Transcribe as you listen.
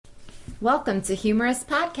Welcome to Humorous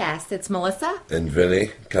Podcast. It's Melissa. And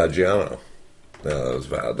Vinny Caggiano. No, that was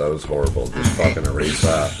bad. That was horrible. Just fucking erase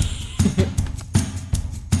that.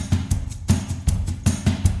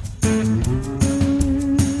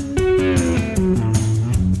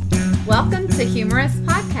 Welcome to Humorous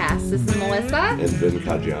Podcast. This is Melissa. And Vin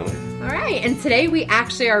Caggiano. All right, and today we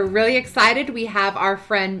actually are really excited. We have our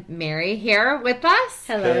friend Mary here with us.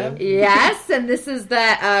 Hello. Yes, and this is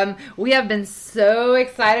we have been so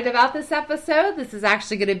excited about this episode. This is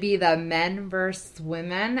actually going to be the men versus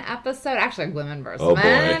women episode. Actually, women versus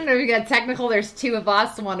men. Boy. We got technical. There's two of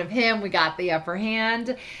us, one of him. We got the upper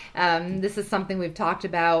hand. This is something we've talked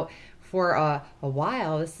about for a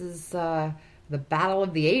while. This is the battle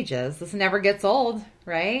of the ages. This never gets old,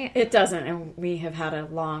 right? It doesn't, and we have had a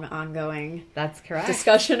long, ongoing That's correct.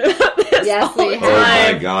 discussion about this. Yes, all we the have. Oh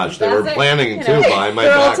time. my gosh, they were That's it. planning You too know, behind my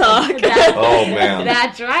Girl back. talk. Oh man,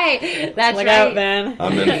 That's right. That's Look right. out, Ben.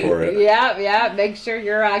 I'm in for it. Yeah. Make sure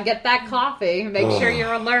you're get that coffee. Make sure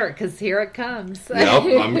you're alert because here it comes. Yep,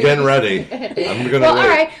 I'm getting ready. I'm gonna. Well, wait. all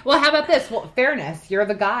right. Well, how about this? Well, fairness. You're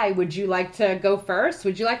the guy. Would you like to go first?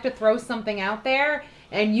 Would you like to throw something out there?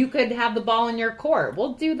 And you could have the ball in your court.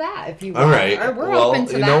 We'll do that if you want. All right. We're well, open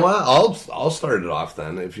to you that. know what? I'll start it off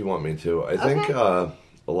then if you want me to. I think a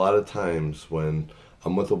lot of times when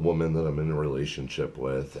I'm with a woman that I'm in a relationship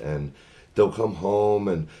with, and they'll come home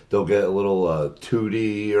and they'll get a little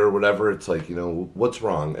tootie or whatever. It's like, what's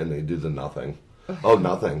wrong? And they do the nothing. Oh,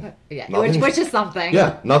 nothing. Yeah, Nothing's- which is something.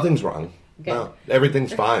 Yeah, nothing's wrong. Okay. No,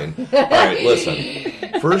 everything's fine. All right,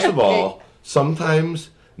 listen. First of all, sometimes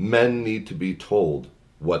men need to be told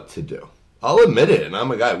what to do. I'll admit it, and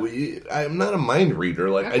I'm a guy. I'm not a mind reader.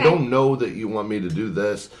 Like, Okay. I don't know that you want me to do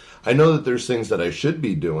this. I know that there's things that I should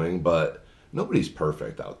be doing, but nobody's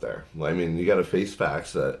perfect out there. I mean, you got to face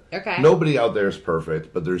facts that nobody out there is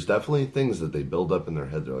perfect, but there's definitely things that they build up in their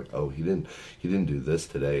head. They're like, oh, he didn't do this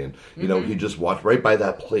today, and he just walked right by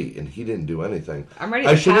that plate, and he didn't do anything. I'm ready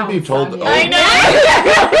to I shouldn't be pounce told. on you. Oh, I know.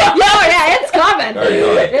 Yeah, it's coming. All right,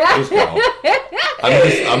 go ahead. Just go.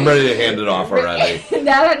 I'm ready to hand it off already. No.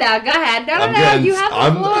 Go ahead. No. getting- You have the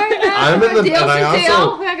I'm- floor. No, I'm in the- deal's and I a also-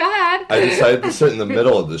 deal. Yeah, go ahead. I decided to sit in the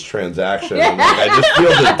middle of this transaction. And I just feel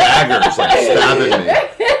the daggers stabbing me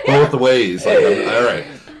both ways. All right,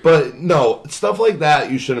 but no, stuff like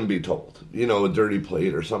that you shouldn't be told. A dirty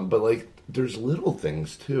plate or something. But there's little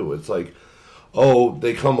things too. It's like, oh,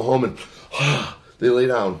 they come home and they lay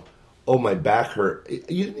down. Oh, my back hurt.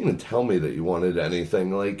 You didn't even tell me that you wanted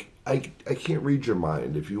anything. I can't read your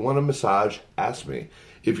mind. If you want a massage, ask me.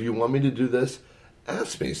 If you want me to do this,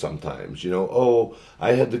 ask me sometimes. Oh,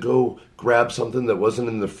 I had to go grab something that wasn't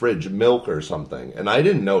in the fridge, milk or something, and I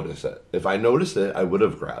didn't notice it. If I noticed it, I would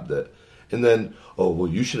have grabbed it. And then, oh, well,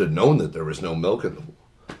 you should have known that there was no milk in the...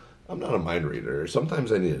 I'm not a mind reader.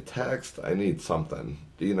 Sometimes I need a text. I need something.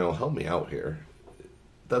 Help me out here.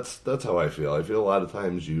 That's how I feel. I feel a lot of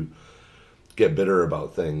times you get bitter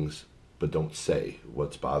about things, but don't say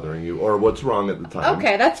what's bothering you or what's wrong at the time.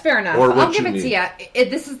 Okay, that's fair enough. Or what I'll give you it to you.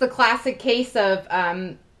 This is the classic case of,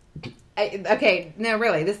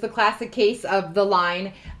 this is the classic case of the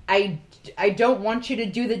line, I don't want you to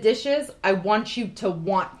do the dishes, I want you to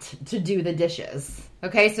want to do the dishes.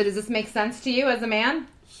 Okay, so does this make sense to you as a man?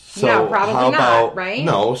 So no, probably how not, about, right?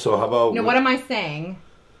 No, so how about... No, what am I saying?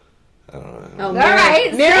 Oh, All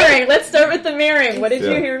right. Mirroring. Let's start with the mirroring. What did you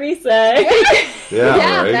hear me say?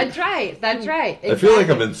 Yeah, right? That's right. That's right. I feel like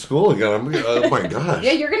I'm in school again. Oh my gosh.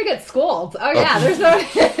 Yeah, you're gonna get schooled. Oh yeah,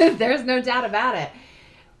 there's no doubt about it.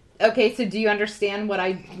 Okay, so do you understand what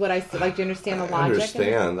I like? Do you understand the logic? I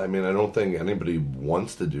understand. I mean, I don't think anybody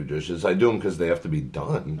wants to do dishes. I do them because they have to be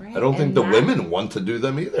done. Right, I don't think and the that- women want to do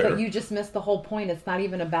them either. But you just missed the whole point. It's not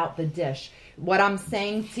even about the dish. What I'm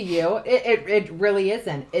saying to you, it really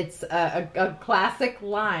isn't. It's a classic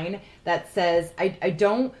line that says, I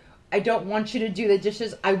don't want you to do the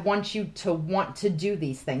dishes. I want you to want to do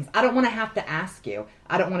these things. I don't want to have to ask you.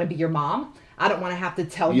 I don't want to be your mom. I don't want to have to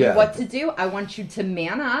tell you what to do. I want you to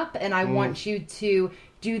man up, and I want you to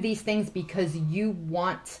do these things because you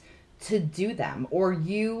want to do them, or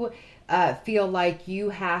you feel like you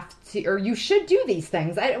have to, or you should do these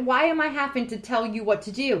things. Why am I having to tell you what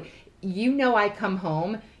to do? I come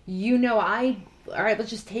home. All right, let's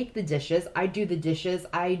just take the dishes. I do the dishes.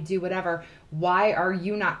 I do whatever. Why are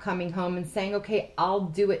you not coming home and saying, okay, I'll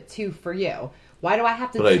do it too for you? Why do I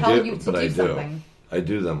have to tell you to do something? I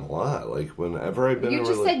do them a lot. Whenever I've been... You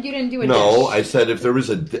just said you didn't do a dish. No, I said if there was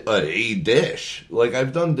a dish.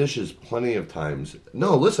 I've done dishes plenty of times.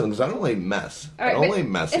 No, listen, because I don't like mess. Right, I don't like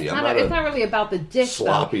messy. It's not really about the dish,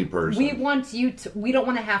 sloppy though. person. We want you to... We don't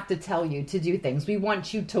want to have to tell you to do things. We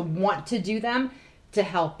want you to want to do them to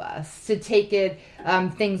help us, to take it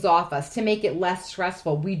things off us, to make it less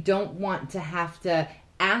stressful. We don't want to have to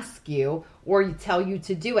ask you or tell you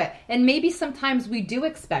to do it. And maybe sometimes we do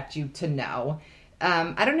expect you to know.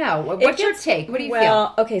 I don't know. What's your take? What do you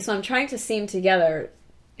feel? Okay, so I'm trying to seam together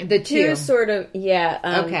The two sort of,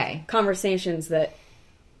 Okay. conversations that,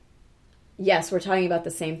 yes, we're talking about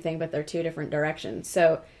the same thing, but they're two different directions.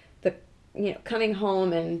 So, coming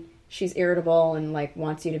home and she's irritable and, like,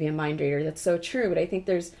 wants you to be a mind reader, that's so true, but I think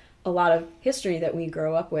there's a lot of history that we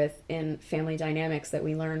grow up with in family dynamics that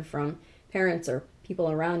we learn from parents or people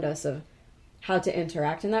around us of how to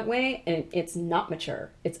interact in that way, and it's not mature.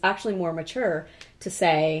 It's actually more mature to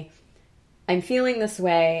say, I'm feeling this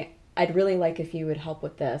way, I'd really like if you would help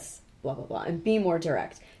with this, blah, blah, blah, and be more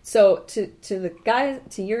direct. So to the guys,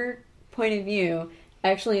 to your point of view,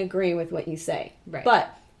 I actually agree with what you say. Right.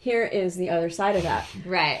 But here is the other side of that.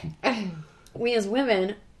 Right. We as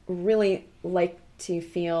women really like to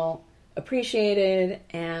feel appreciated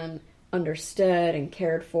and understood and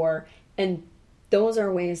cared for, and those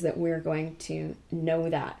are ways that we're going to know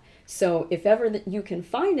that. So if ever you can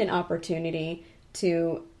find an opportunity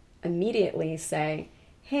to immediately say,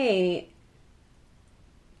 hey,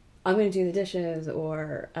 I'm going to do the dishes,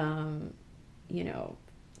 or,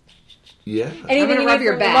 Yeah. anything gonna you rub need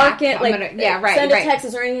your from the back. market, I'm like gonna- yeah, right, send right. a text,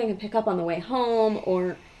 is there anything I can pick up on the way home,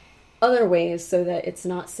 or other ways so that it's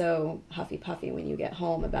not so huffy-puffy when you get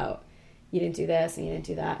home about you didn't do this and you didn't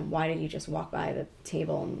do that, and why did you just walk by the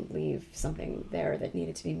table and leave something there that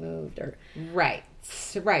needed to be moved, or Right.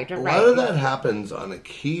 Right. A lot of that happens on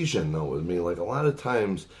occasion, though, with me. Like, a lot of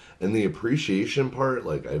times, in the appreciation part,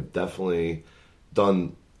 like, I've definitely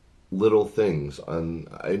done little things.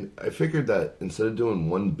 I figured that instead of doing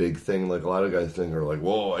one big thing, like a lot of guys think, are like,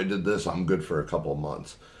 whoa, I did this, I'm good for a couple of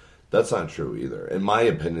months. That's not true either. In my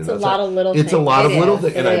opinion, It's a lot of little It's a things. lot It of little is.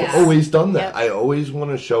 things, and It I've is. always done that. Yep. I always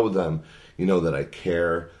want to show them, that I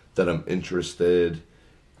care, that I'm interested.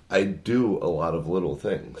 I do a lot of little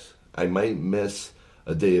things. I might miss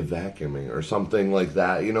a day of vacuuming or something like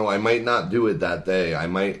that. I might not do it that day. I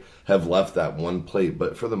might have left that one plate,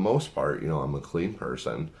 but for the most part, I'm a clean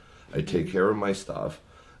person. I take care of my stuff,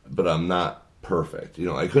 but I'm not perfect.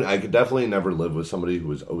 I could definitely never live with somebody who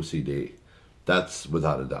was OCD. That's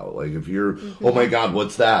without a doubt. Like, if you're, oh my God,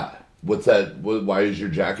 what's that? What's that? Why is your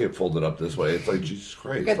jacket folded up this way? It's like, Jesus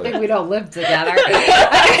Christ. Good Like, thing we don't live together.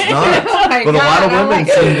 it's not. Oh my But a lot of God, I'm women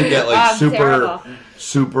like, seem to get like terrible.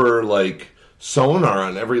 super like sonar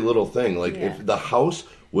on every little thing. Like, Yeah. if the house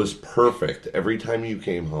was perfect every time you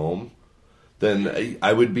came home, then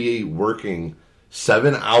I would be working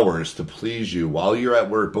 7 hours to please you while you're at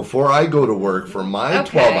work before I go to work for my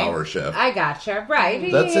Okay. 12-hour shift. I gotcha.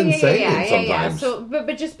 Right. That's insane sometimes. So,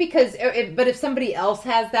 but just because, but if somebody else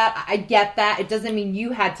has that, I get that. It doesn't mean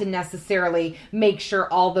you had to necessarily make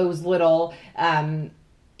sure all those little,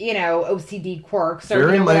 OCD quirks or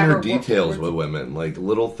Very minor whatever details with women, like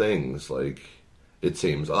little things. Like, it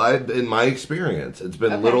seems, in my experience, it's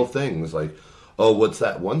been Okay. little things like, oh, what's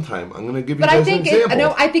that one time? I'm going to give you But I guys think an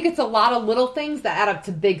example. I think it's a lot of little things that add up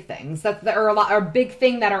to big things. That are a big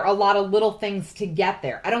thing that are a lot of little things to get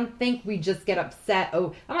there. I don't think we just get upset.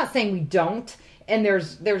 Oh, I'm not saying we don't. And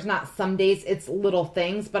there's not some days it's little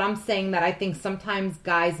things, but I'm saying that I think sometimes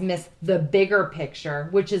guys miss the bigger picture,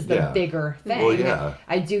 which is the Yeah. bigger thing. Well, yeah.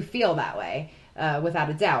 I do feel that way, without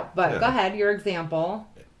a doubt. But Yeah. go ahead, your example.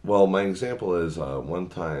 Well, my example is one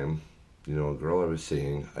time, a girl I was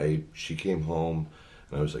seeing, she came home,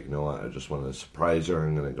 and I was like, what, I just want to surprise her.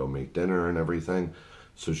 I'm going to go make dinner and everything.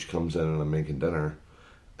 So she comes in, and I'm making dinner.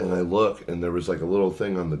 And I look, and there was like a little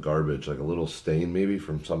thing on the garbage, like a little stain maybe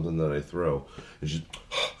from something that I threw. And she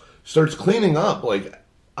starts cleaning up. Like,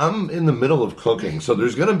 I'm in the middle of cooking, so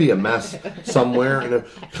there's going to be a mess somewhere. And it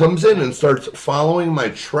comes in and starts following my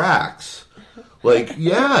tracks. Like,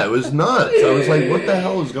 yeah, it was nuts. I was like, what the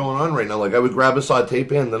hell is going on right now? Like, I would grab a saute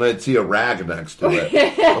pan, then I'd see a rag next to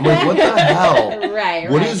it. I'm like, what the hell? Right.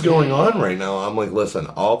 What is going on right now? I'm like, listen,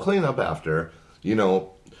 I'll clean up after,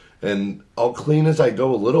 and I'll clean as I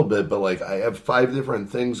go a little bit, but like, I have 5 different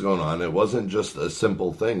things going on. It wasn't just a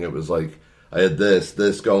simple thing. It was like, I had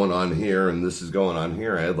this going on here, and this is going on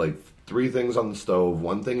here. I had like 3 things on the stove,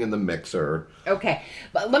 1 thing in the mixer. Okay,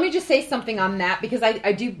 but let me just say something on that, because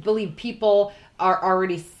I do believe people are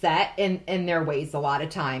already set in their ways a lot of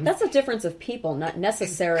times. that's a difference of people, not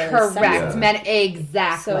necessarily Correct. sex. Yeah. Men,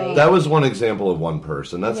 exactly. So- That was one example of one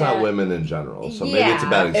person. That's Yeah. not women in general. So maybe Yeah. it's a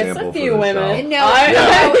bad It's a example few for the women. show. No, I- no,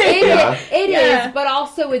 Yeah. it Yeah. is, but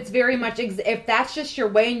also it's very much, if that's just your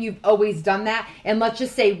way and you've always done that, and let's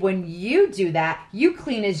just say when you do that, you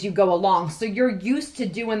clean as you go along, so you're used to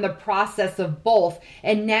doing the process of both,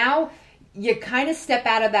 and now you kind of step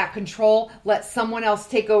out of that control, let someone else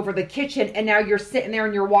take over the kitchen, and now you're sitting there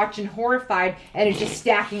and you're watching horrified, and it's just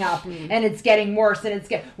stacking up, and it's getting worse, and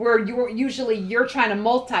where you're trying to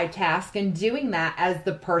multitask and doing that as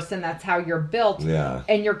the person, that's how you're built,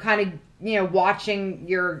 and you're kind of watching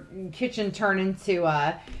your kitchen turn into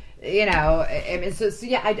I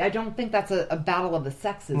don't think that's a battle of the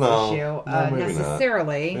sexes issue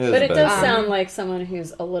necessarily, but it does sound like someone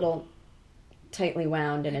who's a little tightly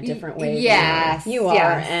wound in a different way. Yes, you are,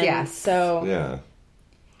 and so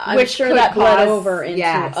I'm sure that bled over into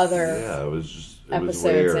other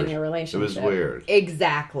episodes in your relationship. It was weird.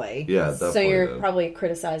 Exactly. Yeah, definitely. So you're probably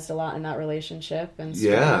criticized a lot in that relationship and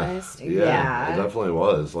scrutinized. Yeah, it definitely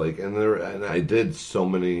was. Like, and I did so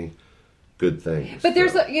many good things. But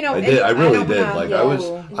there's I really did. Like,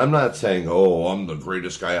 I'm not saying, I'm the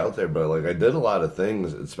greatest guy out there, but like, I did a lot of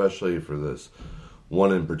things, especially for this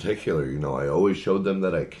one in particular. I always showed them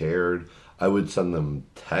that I cared. I would send them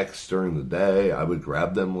texts during the day. I would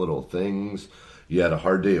grab them little things. You had a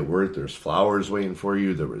hard day at work, there's flowers waiting for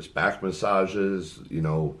you. There was back massages,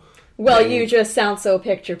 Well, you just sound so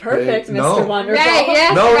picture perfect, Mr. Wonderful. Right,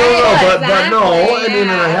 yes, but no. I mean,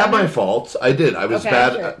 I had my faults. I did. I was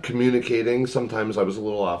bad at communicating. Sometimes I was a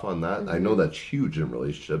little off on that. Mm-hmm. I know that's huge in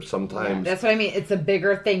relationships. Sometimes that's what I mean. It's a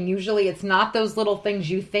bigger thing. Usually, it's not those little things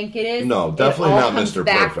you think it is. No, definitely not Mr.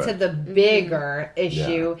 Back Perfect. to the bigger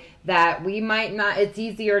issue that we might not. It's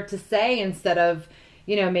easier to say instead of,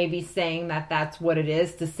 maybe saying that that's what it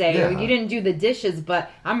is, to say, you didn't do the dishes,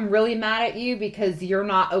 but I'm really mad at you because you're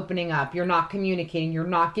not opening up. You're not communicating. You're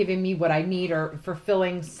not giving me what I need or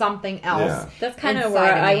fulfilling something else. Yeah. That's kind of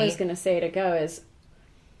where I was going to say to go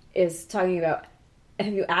is talking about,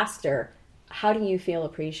 have you asked her, how do you feel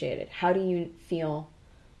appreciated? How do you feel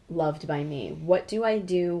loved by me? What do I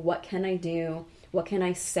do? What can I do? What can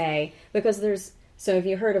I say? Because so have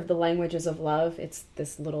you heard of the Languages of Love? It's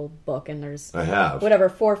this little book, and there's 4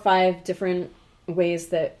 or 5 different ways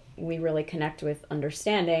that we really connect with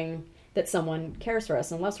understanding that someone cares for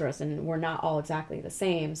us and loves for us, and we're not all exactly the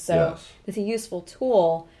same. So it's a useful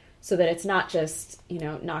tool so that it's not just,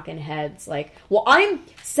 knocking heads like, well, I'm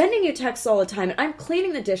sending you texts all the time, and I'm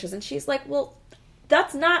cleaning the dishes. And she's like, well,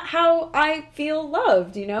 that's not how I feel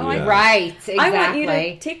loved, Right, exactly. I want you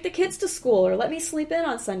to take the kids to school or let me sleep in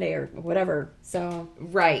on Sunday or whatever. So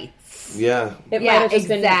right. Yeah. It might have just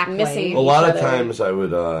been missing. A lot of times I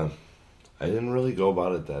would I didn't really go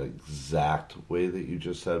about it that exact way that you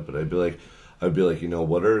just said, but I'd be like,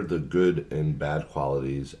 what are the good and bad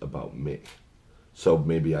qualities about me? So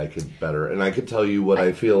maybe I could and I could tell you what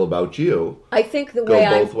I feel about you. I think the way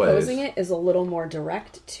I'm posing it is a little more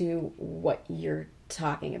direct to what you're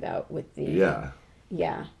talking about with the...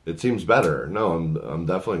 Yeah. It seems better. No, I'm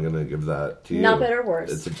definitely going to give that to you. Not better or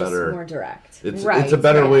worse. It's just more direct. It's a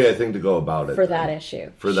better way, I think, to go about it. For that issue.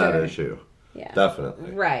 That issue. Yeah.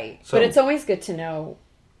 Definitely. Right. So, but it's always good to know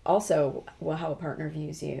also how a partner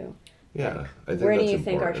views you. Yeah. I think where do you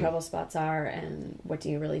think our trouble spots are, and what do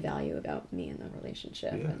you really value about me in the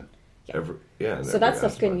relationship? Yeah. So that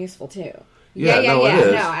stuff's good and useful too. Yeah. No,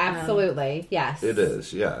 absolutely. Yes. It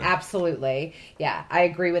is, yeah. Absolutely. Yeah, I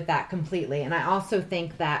agree with that completely. And I also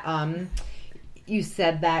think that you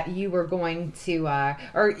said that you were going to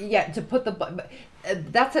to put the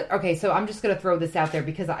that's it. Okay, so I'm just going to throw this out there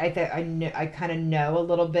because I kind of know a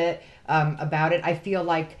little bit about it. I feel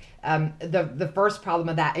like the first problem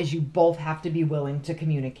of that is you both have to be willing to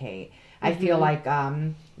communicate. I feel like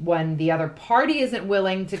when the other party isn't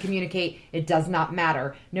willing to communicate, it does not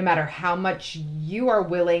matter. No matter how much you are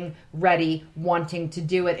willing, ready, wanting to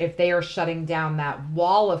do it, if they are shutting down that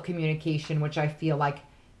wall of communication, which I feel like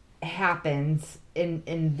happens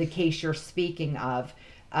in the case you're speaking of,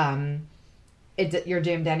 you're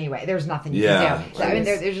doomed anyway. There's nothing you can do. So, I mean,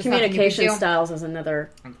 there's just communication styles is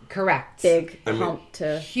another big hump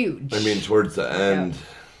to huge. I mean, towards the end,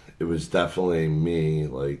 it was definitely me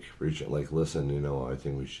reaching, listen, I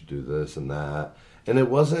think we should do this and that, and it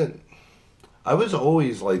wasn't. I was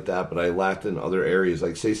always like that, but I lacked in other areas.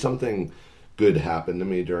 Like, say something good happened to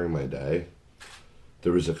me during my day.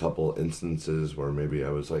 There was a couple instances where maybe I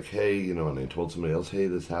was like, hey, and I told somebody else, hey,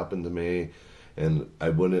 this happened to me. And I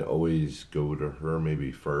wouldn't always go to her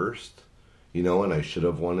maybe first, and I should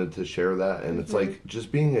have wanted to share that. And it's like,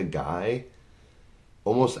 just being a guy,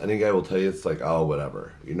 almost any guy will tell you it's like, oh,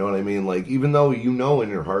 whatever. You know what I mean? Like, even though in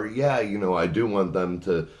your heart, I do want them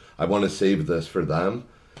to, I want to save this for them.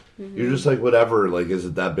 You're just like, whatever, like, is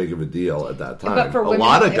it that big of a deal at that time? But for women, a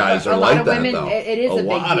lot of guys are like that, though. It is a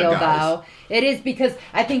big deal, though. It is, because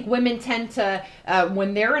I think women tend to,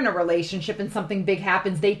 when they're in a relationship and something big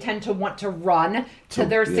happens, they tend to want to run to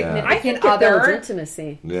their significant other. It builds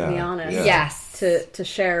intimacy, to be honest. Yeah. Yes. To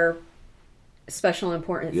share special,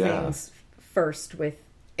 important things first with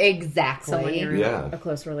someone you're in a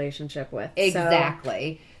close relationship with.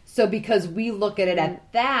 Exactly. So because we look at it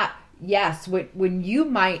at that, yes, when you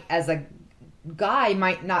might, as a guy,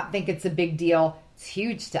 might not think it's a big deal, it's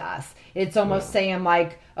huge to us. It's almost saying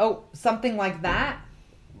like, oh, something like that,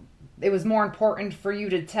 it was more important for you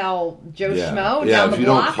to tell Joe Schmo down the block than me. Yeah, if you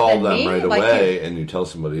don't call them right away and you tell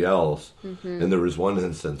somebody else, and there was one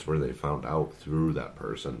instance where they found out through that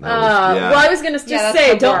person. Well, I was going to just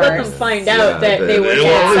say, don't let them find out that they were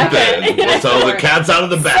second. So the cat's out of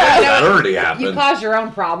the bag. That already happened. You caused your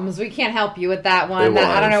own problems. We can't help you with that one.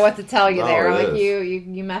 I don't know what to tell you there. Like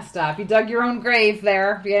you messed up. You dug your own grave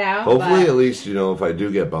there, you know. Hopefully, at least, you know, if I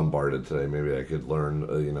do get bombarded today, maybe I could learn,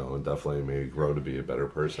 you know, and definitely maybe grow to be a better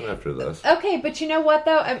person after this. Okay, but you know what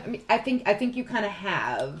though? I think you kind of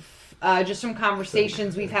have just from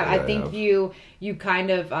conversations we've had. I think you kind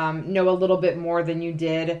of know a little bit more than you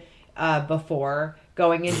did before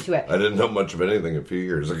going into it. I didn't know much of anything a few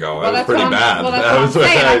years ago. Well, I was pretty bad. Well, that's what I'm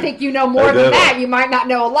saying. I think you know more than that. You might not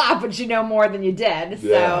know a lot, but you know more than you did.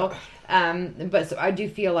 So, so I do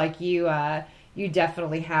feel like you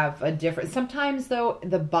definitely have a different. Sometimes though,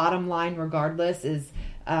 the bottom line, regardless, is.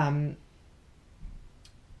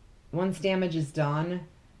 Once damage is done,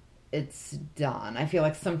 it's done. I feel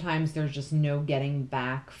like sometimes there's just no getting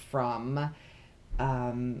back from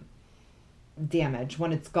damage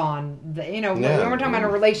when it's gone. When we're talking about a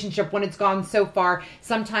relationship, when it's gone so far,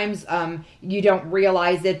 sometimes you don't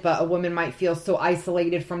realize it, but a woman might feel so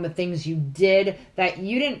isolated from the things you did that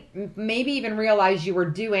you didn't maybe even realize you were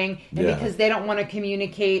doing. And because they don't want to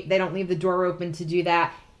communicate, they don't leave the door open to do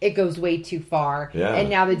that. It goes way too far. Yeah. And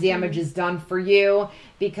now the damage is done for you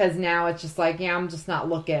because now it's just like, I'm just not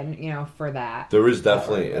looking, for that. There was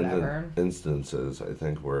definitely instances, I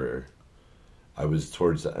think, where I was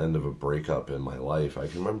towards the end of a breakup in my life. I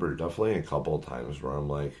can remember definitely a couple of times where I'm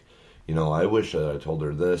like, I wish that I told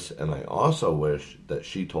her this, and I also wish that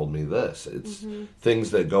she told me this. It's things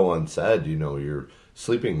that go unsaid. You're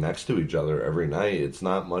sleeping next to each other every night. It's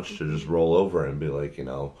not much to just roll over and be like,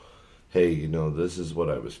 hey, this is what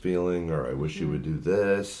I was feeling, or I wish you would do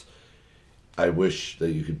this. I wish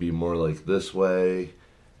that you could be more like this way.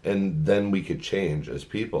 And then we could change as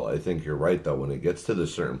people. I think you're right, though. When it gets to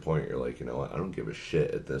this certain point, you're like, what? I don't give a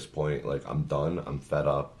shit at this point. Like, I'm done. I'm fed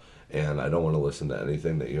up. And I don't want to listen to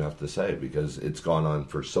anything that you have to say because it's gone on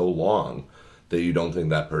for so long that you don't think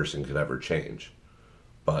that person could ever change.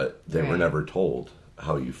 But they were never told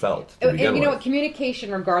how you felt. And what?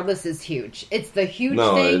 Communication, regardless, is huge. It's the huge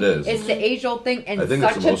thing. It is. It's the age-old thing, and I think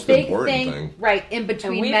such it's the most a big important thing, right? In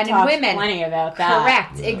between and men and women. Plenty about that.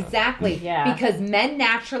 Correct. Yeah. Exactly. Yeah. Because men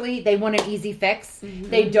naturally they want an easy fix.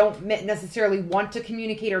 They don't necessarily want to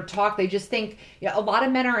communicate or talk. They just think. A lot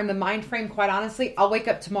of men are in the mind frame. Quite honestly, I'll wake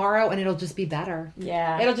up tomorrow and it'll just be better.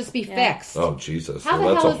 Yeah. It'll just be fixed. Oh Jesus! How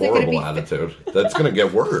that's a horrible attitude. That's going to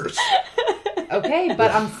get worse. Okay,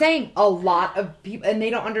 but I'm saying a lot of people, and they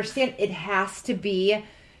don't understand, it has to be,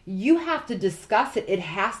 you have to discuss it. It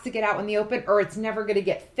has to get out in the open or it's never going to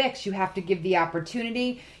get fixed. You have to give the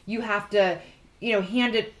opportunity. You have to,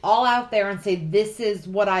 hand it all out there and say, this is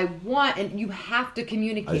what I want. And you have to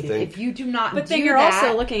communicate it. If you do not But then you're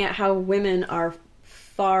also looking at how women are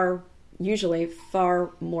usually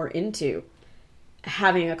far more into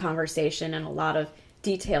having a conversation, and a lot of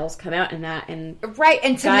details come out in that, and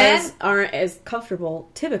and to guys men aren't as comfortable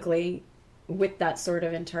typically with that sort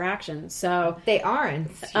of interaction, so they aren't.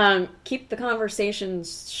 Keep the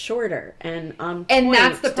conversations shorter and on point. And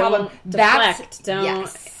that's the problem. Don't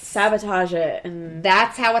sabotage it, and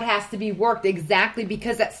that's how it has to be worked exactly,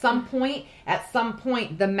 because at some point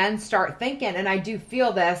the men start thinking, and I do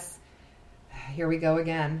feel this. Here we go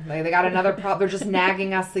again. They got another problem. They're just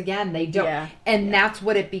nagging us again. They don't. That's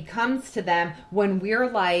what it becomes to them when we're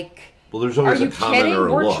like, well, there's always are you a comment kidding? or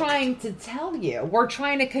a We're look. trying to tell you. We're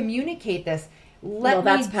trying to communicate this.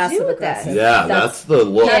 That's passive aggressive. Yeah, that's the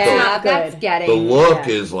look. That's getting. The look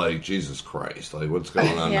is like, Jesus Christ, like what's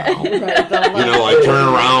going on now? Right, I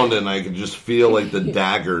turn around and I can just feel like the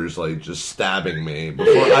daggers like just stabbing me.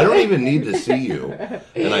 Before I don't even need to see you,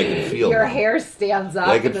 and I can feel your them. hair stands up.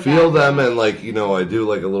 I can feel them, and I do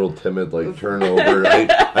like a little timid turn over.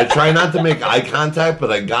 I try not to make eye contact,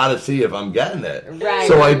 but I gotta see if I'm getting it. Right.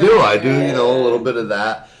 So I do a little bit of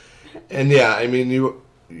that, and yeah, I mean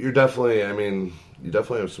you're definitely, you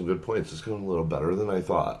definitely have some good points. It's going a little better than I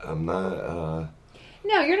thought. I'm not.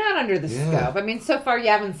 No, you're not under the Yeah. scope. I mean, so far you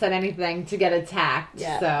haven't said anything to get attacked.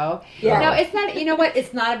 Yeah. So, Yeah. no, it's not, you know what?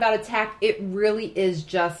 It's not about attack. It really is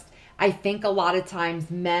just, I think a lot of times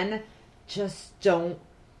men just don't,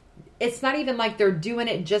 it's not even like they're doing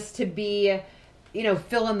it just to be, you know,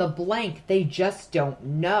 fill in the blank. They just don't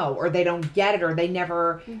know, or they don't get it, or they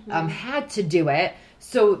never had to do it.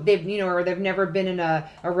 So they've, you know, or they've never been in a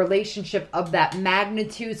relationship of that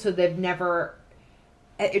magnitude. So they've never,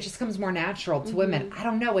 it just comes more natural to women. I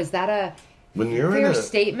don't know. Is that a When you're in fair a,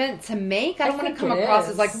 statement to make? I don't want to think come it across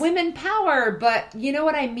is. as like women power, but you know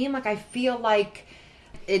what I mean? Like, I feel like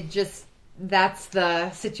it just, that's the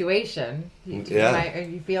situation. Yeah.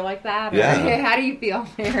 You feel like that? Or, Yeah. How do you feel,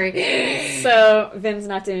 Mary? So Vin's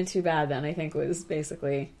not doing too bad then, I think was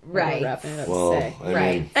basically what Right. we're wrapping it up well, to say. I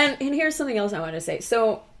Right. mean, And here's something else I want to say.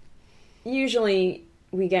 So usually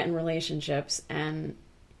we get in relationships and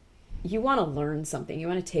you want to learn something. You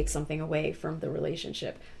want to take something away from the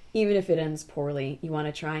relationship. Even if it ends poorly, you want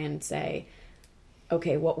to try and say,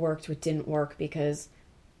 okay, what worked, what didn't work, because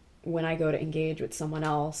when I go to engage with someone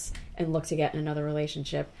else and look to get in another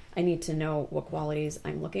relationship, I need to know what qualities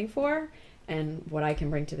I'm looking for and what I can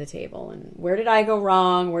bring to the table. And where did I go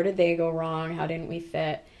wrong? Where did they go wrong? How didn't we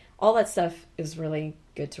fit? All that stuff is really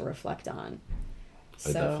good to reflect on.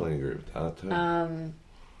 I definitely agree with that too.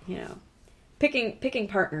 You know, picking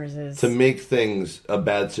partners is To make things, a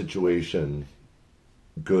bad situation,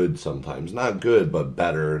 good sometimes. Not good, but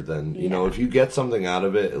better than, you know, Yeah. if you get something out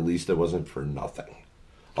of it, at least it wasn't for nothing.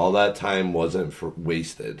 All that time wasn't for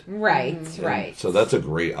wasted. Right, And right. So that's a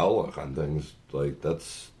great outlook on things. Like,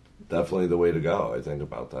 that's definitely the way to go, I think,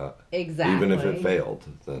 about that. Exactly. Even if it failed,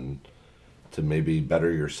 then to maybe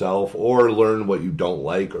better yourself or learn what you don't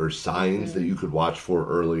like or signs that you could watch for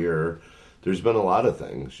earlier. There's been a lot of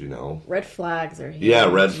things, you know. red flags are huge. Yeah,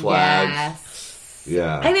 red flags. Yes.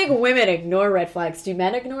 Yeah. I think women ignore red flags. Do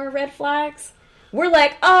men ignore red flags? We're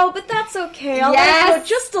like, oh, but that's okay. I'll Yes. let it go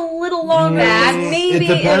just a little longer. That's- because maybe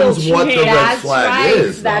It depends it'll what the change. red That's flag right.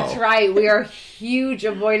 is, That's though. right. We are huge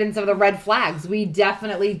avoidance of the red flags. We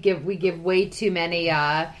definitely give way too many.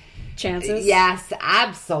 Chances. Yes,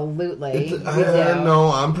 absolutely. We do.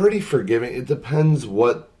 No, I'm pretty forgiving. It depends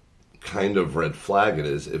what kind of red flag it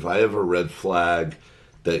is. If I have a red flag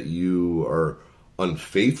that you are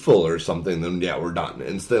unfaithful or something, then yeah, we're done.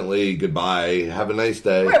 Instantly, goodbye, have a nice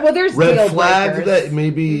day. Right, well, there's red deal flag breakers. that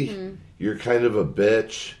maybe you're kind of a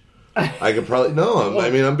bitch. I could probably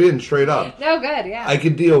I'm being straight up. No, good. Yeah. I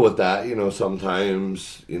could deal with that, you know,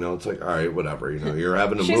 sometimes, you know, it's like, all right, whatever, you know, you're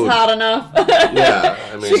having a She's mood. hot enough. Yeah,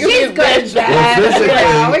 I mean, She's good, bitch. Dad. well, physically,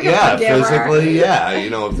 Yeah, we can forgive her. physically, yeah. You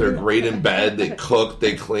know, if they're great in bed, they cook,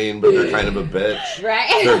 they clean, but they're kind of a bitch. Right.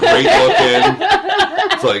 They're great looking.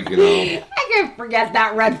 It's like, you know, I can't forget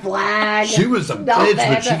that red flag. she was a Nothing. bitch,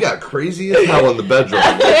 but she got crazy as hell in the bedroom.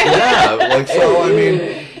 Yeah, like, so, I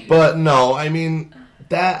mean, but no, I mean,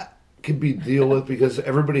 that could be deal with because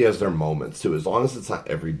everybody has their moments too. As long as it's not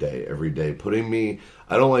every day.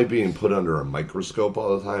 I don't like being put under a microscope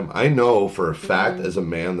all the time. I know for a fact as a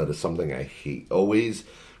man that is something I hate. Always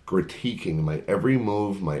critiquing my every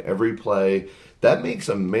move, my every play. That makes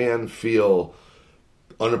a man feel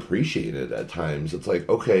unappreciated at times. It's like,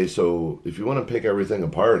 okay, so if you want to pick everything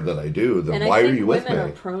apart that I do, then And why I are think you with women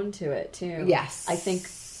me? are prone to it too. Yes. I think,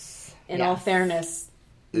 in Yes. all fairness,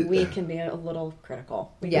 we can be a little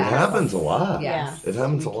critical. It Yes. happens a lot. Yes. It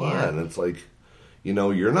happens a We lot. can. And it's like, you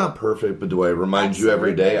know, you're not perfect, but do I remind you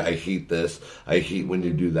every day, Absolutely. I hate this. I hate when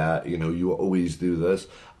you do that. You know, you always do this.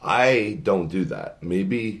 I don't do that.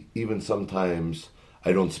 Maybe even sometimes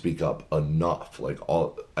I don't speak up enough.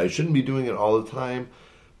 I shouldn't be doing it all the time,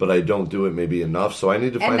 but I don't do it maybe enough. So I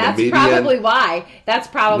need to And find a that's median. probably why. That's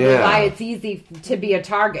probably Yeah. why it's easy to be a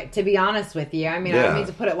target. To be honest with you, I mean, I Yeah. don't mean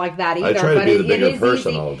to put it like that I either. try to but be the it bigger is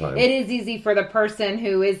person easy. all the time. It is easy for the person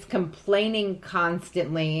who is complaining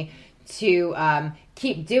constantly to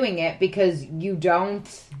keep doing it because you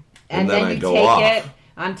don't, and then then I you go take off. it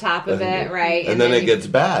on top of it, right? And then it you- gets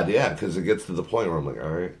bad, yeah, because it gets to the point where I'm like,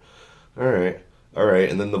 all right,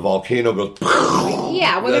 and then the volcano goes.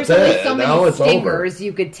 Yeah, well, That's there's only it. so Now many it's over. stingers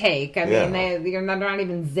you could take. I Yeah. mean, they're not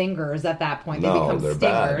even zingers at that point. They No, become they're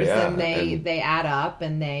stingers, bad, yeah. and they add up,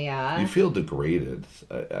 and they. You feel degraded,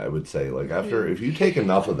 I would say. Like, after, if you take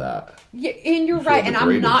enough of that. Yeah, and you're You feel right, and I'm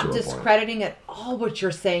degraded not to a point. discrediting at all what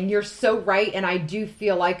you're saying. You're so right, and I do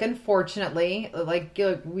feel like, unfortunately, like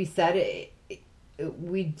we said,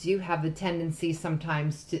 we do have the tendency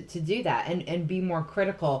sometimes to do that and be more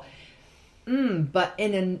critical. But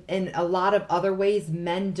in a lot of other ways,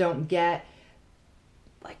 men don't get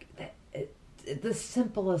like that. the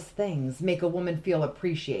simplest things make a woman feel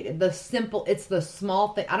appreciated. It's the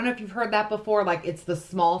small thing. I don't know if you've heard that before. Like, it's the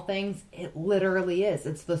small things. It literally is.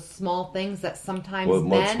 It's the small things that sometimes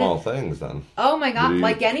what small things then? Oh my God,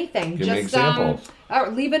 like anything. Give me examples.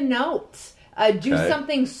 Leave a note. Do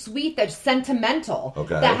something sweet that's sentimental.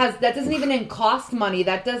 Okay. That doesn't even cost money.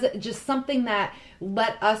 That doesn't, just something that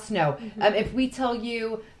let us know. If we tell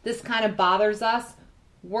you this kind of bothers us,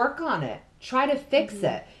 work on it. Try to fix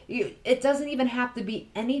it. It doesn't even have to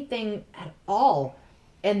be anything at all.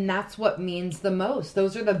 And that's what means the most.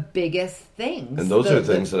 Those are the biggest things. And those are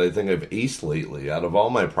things that I think I've aced lately. Out of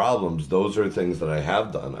all my problems, those are things that I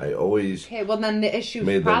have done. I always okay. Well, then the issue is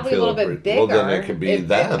is probably a little bit bigger. Well, then it could be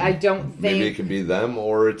them. I don't think maybe it could be them,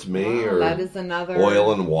 or it's me, or that is another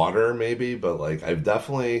oil and water, maybe. But like, I've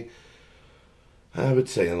definitely, I would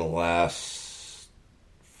say, in the last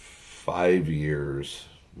 5 years,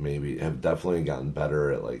 maybe, have definitely gotten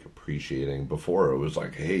better at like appreciating. Before it was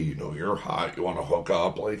like, hey, you're hot, you want to hook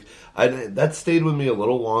up, like that stayed with me a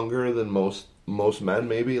little longer than most men,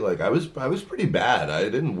 maybe. Like I was pretty bad. I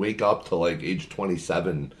didn't wake up till like age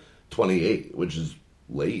 27, 28, which is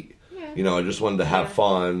late. Yeah. I just wanted to have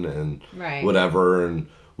fun and whatever, and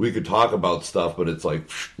we could talk about stuff, but it's like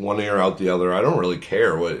one ear out the other. I don't really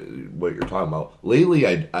care what you're talking about. Lately,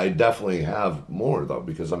 I definitely have more, though,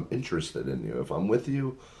 because I'm interested in you. If I'm with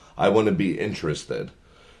you, I want to be interested.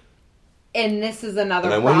 And this is another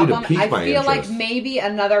and problem. I feel interest. like maybe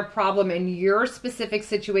another problem in your specific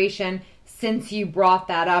situation, since you brought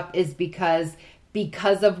that up, is because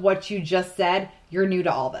of what you just said, you're new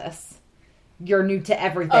to all this. You're new to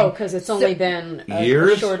everything. Oh, because it's only been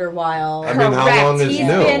years? A shorter while. I mean, how long is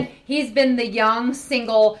new? He's been the young,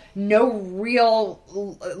 single, no real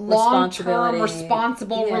long-term,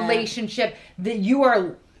 responsible relationship. That you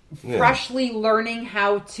are freshly learning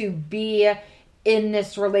how to be in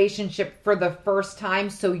this relationship for the first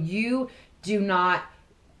time, so you do not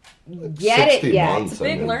get it yet. It's a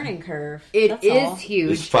big learning curve. It is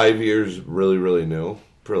huge. Is 5 years really, really new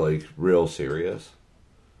for like real serious?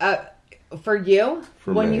 For you,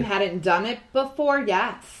 when me. you hadn't done it before,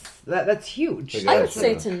 yes. That's huge. I would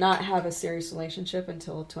say to not have a serious relationship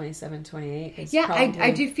until 27, 28. Yeah,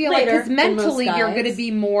 I do feel like because mentally you're going to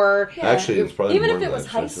be more... Yeah. Actually, it's probably even more if it was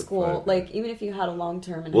high school, like even if you had a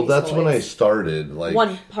long-term in high school. Well, that's when I started. Like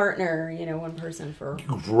one partner, one person for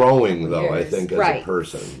growing, though, years. I think, as a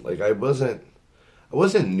person. Like I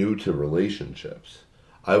wasn't new to relationships.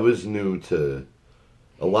 I was new to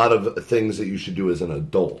a lot of things that you should do as an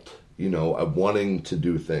adult. Wanting to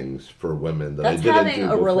do things for women that I didn't do before. That's having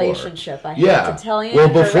a relationship, I have to tell you. Well,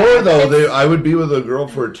 before, though, I would be with a girl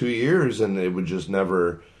for 2 years, and it would just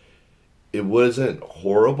never... It wasn't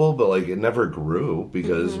horrible, but, like, it never grew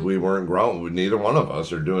because we weren't growing. Neither one of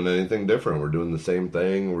us are doing anything different. We're doing the same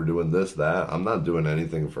thing. We're doing this, that. I'm not doing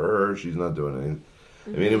anything for her. She's not doing anything. I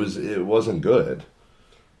mean, it wasn't good.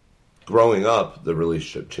 Growing up, the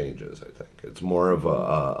relationship changes, I think. It's more of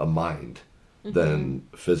a mind than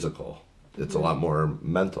physical. It's a lot more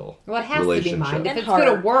mental. Well, it has to be mind. If it's going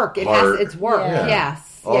to work, it's work. Yeah.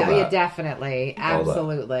 Yes. Yeah, definitely.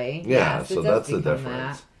 Absolutely. Yeah, yes, so that's the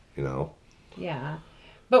difference. Yeah.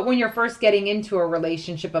 But when you're first getting into a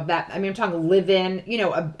relationship of that, I mean, I'm talking live-in,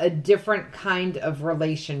 a different kind of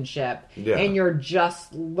relationship. Yeah. And you're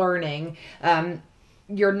just learning.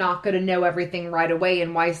 You're not going to know everything right away.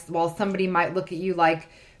 And while somebody might look at you like,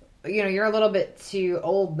 you're a little bit too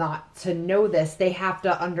old not to know this. They have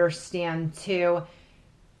to understand too.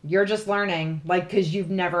 You're just learning, like, because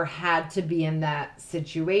you've never had to be in that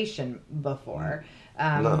situation before.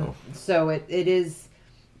 No. So it is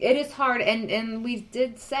hard. And we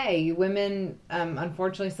did say women,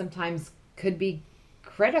 unfortunately, sometimes could be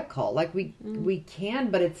critical. Like we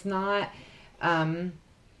can, but it's not.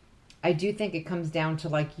 I do think it comes down to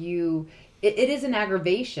like it is an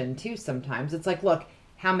aggravation too. Sometimes it's like, look.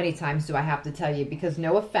 How many times do I have to tell you? Because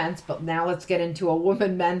no offense, but now let's get into a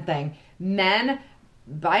woman-men thing. Men,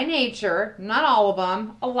 by nature, not all of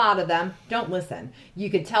them, a lot of them, don't listen.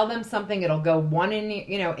 You could tell them something, it'll go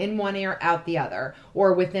in one ear, out the other.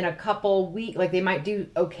 Or within a couple weeks, like they might do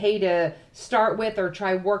okay to start with or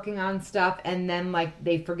try working on stuff, and then like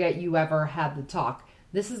they forget you ever had the talk.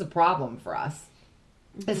 This is a problem for us.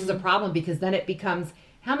 This is a problem because then it becomes...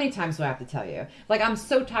 How many times do I have to tell you? Like, I'm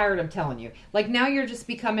so tired of telling you. Like, now you're just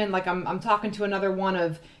becoming, like, I'm talking to another one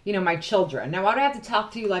of, my children. Now, why do I have to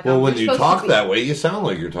talk to you like when you talk that way, you sound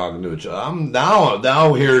like you're talking to a child.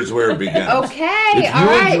 Now here's where it begins. Okay, if you all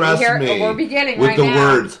right. address me we're beginning with right the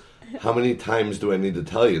now. words, how many times do I need to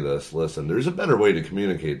tell you this? Listen, there's a better way to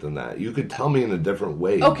communicate than that. You could tell me in a different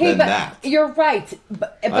way Okay, than but that. you're right.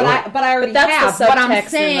 But I already But that's have. the What I'm subtext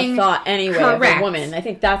saying, and the thought anyway correct. of a woman. I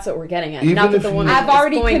think that's what we're getting at. Even Not that if the you- woman I've is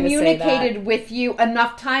already going to say that. communicated with you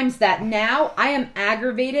enough times that now I am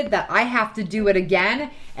aggravated that I have to do it again,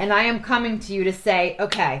 and I am coming to you to say,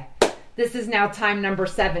 okay, this is now time number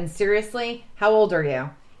 7. Seriously, how old are you?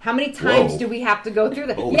 How many times Whoa. do we have to go through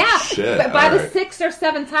this? Holy Yeah, shit. but by All the right. 6th or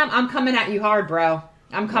 7th time, I'm coming at you hard, bro.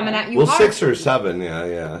 I'm coming at you Well, hard. 6 or 7,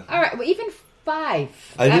 yeah. All right, well, even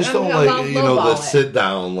 5. I just don't I'll like, the lowball it. sit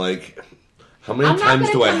down, like, how many I'm not times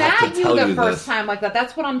going do I come have at to you tell the you first this? time like that.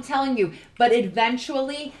 That's what I'm telling you. But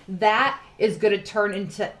eventually, that is going to turn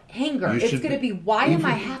into anger. You It's should going to be- be, why am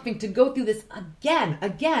I even- having to go through this again,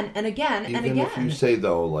 and again, and Even if you again? say,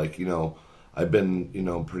 though, like, I've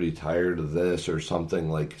been, pretty tired of this or something,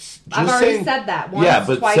 like, just I've already saying, said that once, yeah,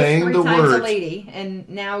 but twice, saying 3 the times words, a lady, and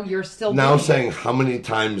now you're still now doing saying it. how many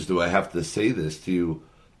times do I have to say this to you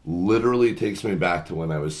literally takes me back to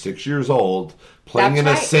when I was 6 years old playing That's in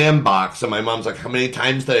a right. sandbox, and my mom's like, how many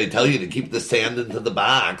times did I tell you to keep the sand into the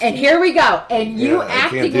box? And here we go. And you Yeah, I can't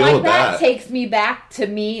acting deal like with that that. takes me back to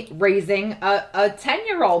me raising a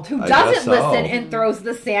 10-year-old who I doesn't guess so. listen and throws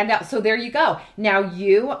the sand out. So there you go. Now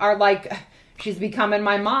you are like, she's becoming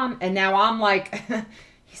my mom. And now I'm like,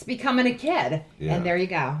 he's becoming a kid. Yeah. And there you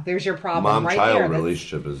go. There's your problem right Mom-child there. That's-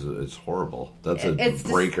 relationship is horrible. That's a it's just-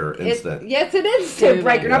 breaker instant. Yes, it is a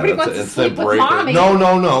breaker. Yeah, Nobody that's wants an to sleep with breaker. mommy.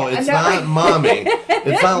 No. It's No. not mommy.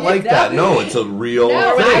 It's not like that. No, it's a real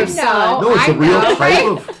No, thing. I know. No, it's a I real know, type right?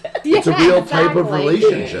 of. It's a real type of exactly.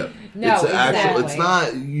 relationship. No, it's exactly. It's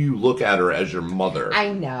not you look at her as your mother. I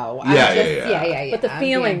know. Yeah, I'm just, yeah. But the I'm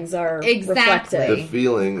feelings being- are exactly. The reflected.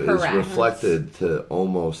 feeling Correct. is reflected to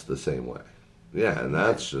almost the same way. Yeah, and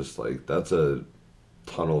that's just like that's a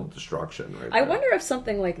tunnel of destruction, right? I there. wonder if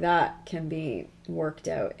something like that can be worked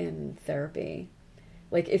out in therapy.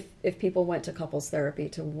 Like if people went to couples therapy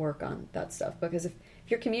to work on that stuff. Because if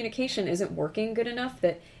your communication isn't working good enough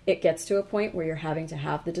that it gets to a point where you're having to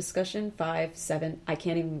have the discussion 5, 7, I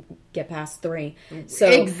can't even get past 3. So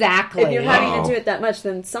Exactly. if you're having Wow. to do it that much,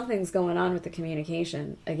 then something's going on with the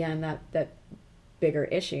communication. Again, that bigger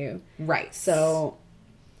issue. Right. So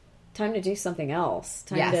time to do something else.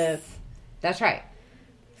 Time to Yes. That's right.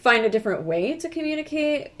 find a different way to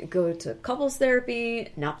communicate, go to couples therapy,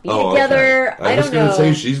 not be Oh, together. okay. I was don't gonna know.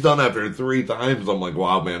 say she's done after 3 times. I'm like,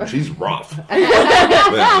 wow, man, she's rough. I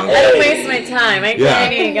Man, don't waste my time. I Yeah.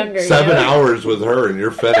 can't any younger. 7 hours with her and you're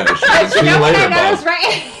finished. See You you know what later, I know is Bob.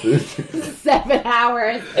 right? 7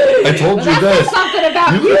 hours. I told you That this. says something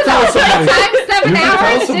about You you. can tell somebody. Times 7 You can hours.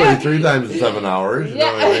 tell somebody too. 3 times in 7 hours. You know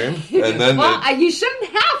what I mean? And then Well, you shouldn't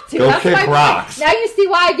have to. Go That's kick why rocks. Now you see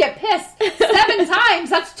why I get pissed. 7 times,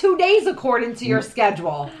 that's 2 days according to your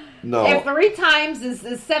schedule. no, If 3 times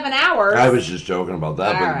is 7 hours. I was just joking about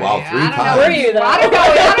that. All But right. wow, I 3 don't know. times. Were you though? I don't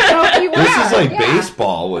know if you were. This is like Yeah.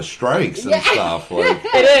 baseball with strikes and Yeah. stuff. Like,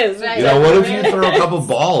 It is. Right. you know, what if you throw a couple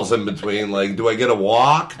balls in between? Like, do I get a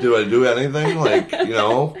walk? Do I do anything? Like,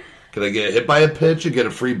 could I get hit by a pitch and get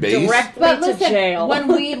a free base? Directly But to listen, jail. when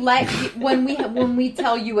we when we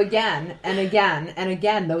tell you again and again and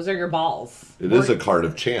again, those are your balls. It is a card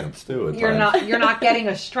of chance too. At You're times. not getting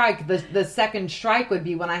a strike. The second strike would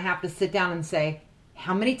be when I have to sit down and say,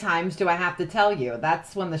 how many times do I have to tell you?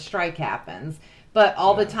 That's when the strike happens. But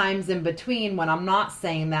all the times in between when I'm not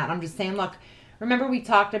saying that, I'm just saying, look, remember we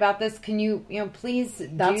talked about this? Can you please do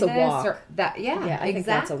That's a this? walk. Or that, yeah, I think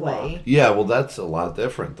that's a exactly. walk. Yeah, well, that's a lot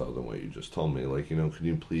different though than what you just told me. Like, can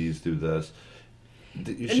you please do this?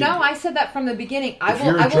 You should- No, I said that from the beginning. I If will.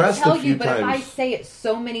 you're I will addressed a tell few you, but if I times- say it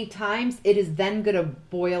so many times, it is then going to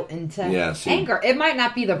boil into Yeah, see, anger. It might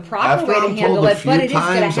not be the proper after way to I'm handle told a it, but few it is going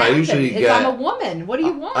to times, I happen. usually It's, get- I'm a woman. What do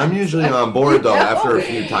you want? I'm usually on board though You know? after a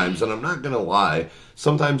few times, and I'm not gonna lie.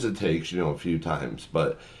 Sometimes it takes a few times,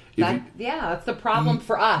 but if you, That's the problem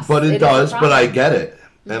for us. but it is a does. But I problem. get it,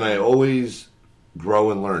 and I always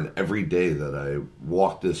grow and learn every day that I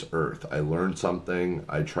walk this earth. I learn something.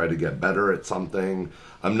 I try to get better at something.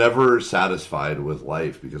 I'm never satisfied with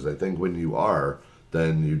life because I think when you are,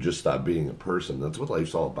 then you just stop being a person. That's what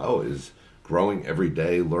life's all about: is growing every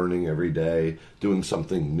day, learning every day, doing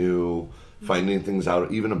something new, finding things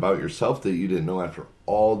out, even about yourself that you didn't know after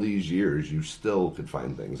all these years. You still could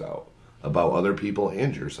find things out about other people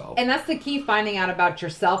and yourself. And that's the key, finding out about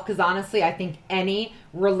yourself, because honestly, I think any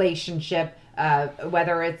relationship,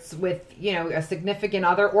 whether it's with, a significant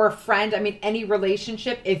other or a friend, I mean, any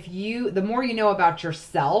relationship, the more you know about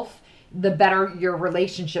yourself, the better your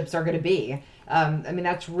relationships are going to be. I mean,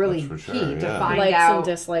 that's really That's for key sure, to yeah. find Likes out. and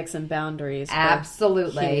dislikes and boundaries. are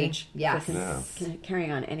Absolutely. Huge. Yes. For Yeah.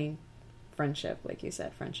 carrying on any friendship, like you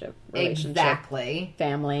said, friendship, relationship, Exactly.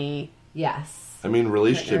 family. Yes. I mean,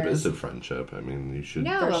 relationship Partners. is a friendship. I mean, you should.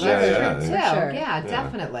 No, For well, sure. that's yeah, true too. yeah. For sure. Yeah,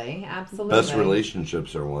 definitely. Absolutely. Best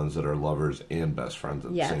relationships are ones that are lovers and best friends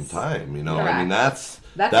at Yes. the same time. You know, Correct. I mean, that's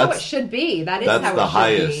how it should be. That is that's how the it should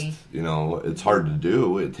highest. be. You know, it's hard to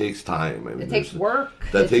do. It takes time. I mean, It takes there's- work.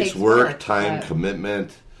 That It takes work, time, but-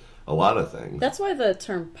 commitment, a lot of things. That's why the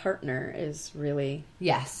term partner is really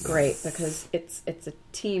Yes. great, because it's a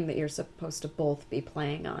team that you're supposed to both be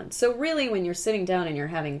playing on. So really, when you're sitting down and you're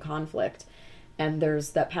having conflict, and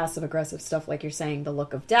there's that passive aggressive stuff, like you're saying, the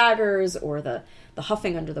look of daggers, or the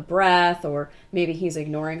huffing under the breath, or maybe he's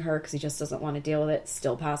ignoring her because he just doesn't want to deal with it,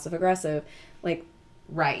 still passive aggressive. Like,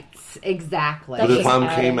 Right. Exactly. But That's if just I'm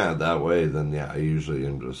adding- came at that way, then yeah, I usually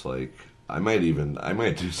am just like, I might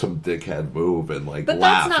do some dickhead move and like but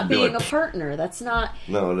laugh. that's not and be being like, a partner. That's not.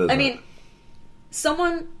 No, it isn't. I mean,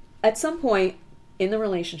 someone at some point in the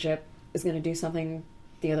relationship is going to do something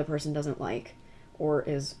the other person doesn't like, or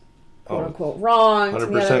is quote unquote wrong. to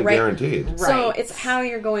the 100% other, right? guaranteed. So Right. it's how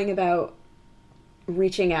you're going about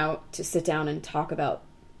reaching out to sit down and talk about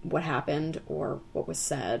what happened or what was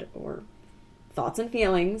said or thoughts and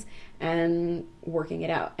feelings, and working it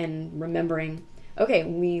out and remembering, okay,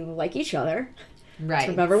 we like each other. Right.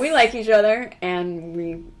 Remember, we like each other and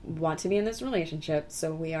we want to be in this relationship,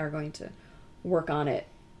 so we are going to work on it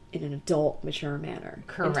in an adult, mature manner.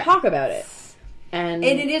 Correct. And talk about it. And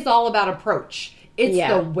And it is all about approach. It's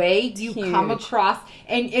Yeah. the way you come Huge. across,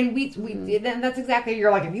 and we and that's exactly,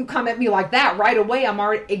 you're like, if you come at me like that right away, I'm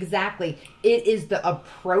already, exactly. It is the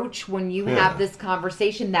approach when you have this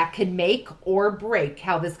conversation that can make or break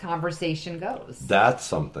how this conversation goes. That's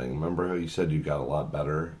something. Remember how you said you got a lot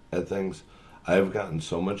better at things? I've gotten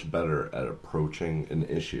so much better at approaching an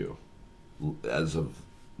issue as of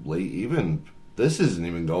late. Even this isn't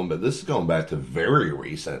even going, but this is going back to very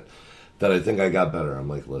recent. That I think I got better. I'm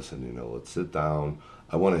like, listen, you know, let's sit down.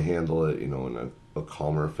 I want to handle it, you know, in a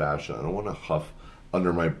calmer fashion. I don't want to huff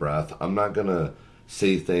under my breath. I'm not going to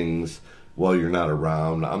say things while you're not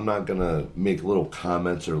around. I'm not going to make little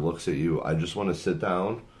comments or looks at you. I just want to sit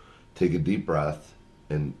down, take a deep breath,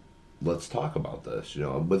 and let's talk about this, you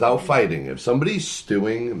know, without fighting. If somebody's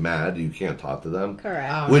stewing mad, you can't talk to them.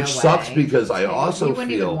 correct. Oh, Which no sucks way. because I You also wouldn't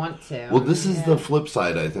feel even want to. well, this is the flip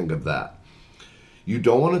side, I think, of that. You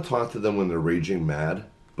don't want to talk to them when they're raging mad,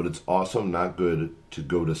 but it's also not good to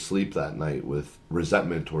go to sleep that night with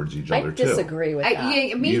resentment towards each I other too. disagree with that.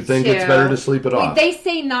 Yeah, me You think too. it's better to sleep it off? They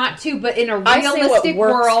say not to, but in a I say what realistic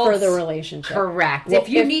works world, for the relationship. correct. Well, if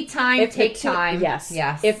you need time, if take the two- time. Yes.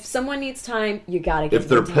 Yes. If someone needs time, you got to give If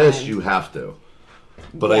they're them pissed, time. you have to.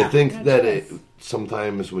 But I Yeah, think no that choice.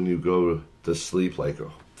 sometimes when you go to sleep, like,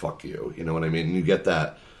 oh, fuck you know what I mean? And you get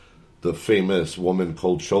the famous woman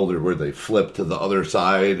cold shoulder where they flip to the other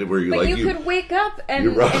side, where you But like you could wake up and,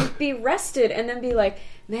 You're right. and be rested, and then be like,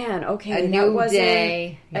 "Man, okay, A that new wasn't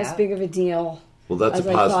day." as Yeah. big of a deal." Well, that's as a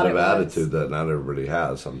I thought positive it was. attitude that not everybody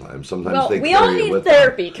has sometimes. Sometimes Well, they we carry all it need with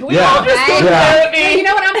therapy. them. Can we all just Right? get Yeah. therapy? You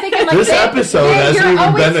know what I'm thinking? Like, This episode you're hasn't even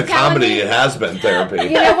always been a telling comedy. me- It has been therapy. You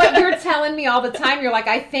know what you're telling me all the time? You're like,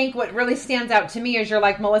 I think what really stands out to me is you're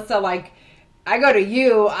like, Melissa, like, I'd go to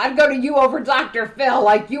you over Dr. Phil.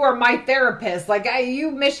 Like, you are my therapist. Like,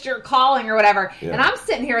 you missed your calling or whatever. Yeah. And I'm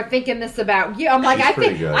sitting here thinking this about you. I'm like, She's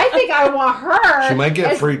pretty good. I think I want her. She might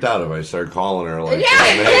get as- freaked out if I start calling her like, Yeah.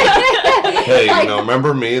 hey, Like- you know,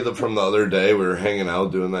 remember me from the other day? We were hanging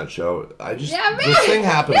out doing that show. Yeah, this thing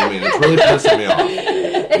happened to me, and it's really pissing me off.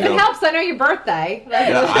 If You know? it helps, I know your birthday.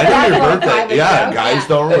 Yeah, I know your birthday. Yeah, guys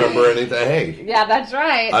don't remember anything. Hey, Yeah, that's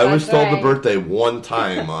right. I was That's told the right. birthday one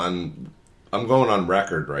time I'm going on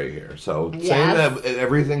record right here. So saying Yes. that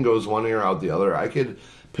everything goes one ear out the other, I could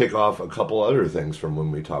pick off a couple other things from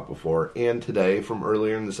when we talked before and today from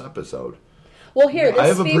earlier in this episode. Well, here, this I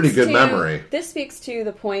have a pretty speaks good to- memory. This speaks to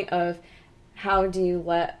the point of how do you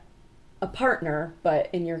let a partner, but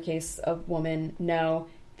in your case, a woman, know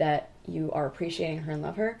that you are appreciating her and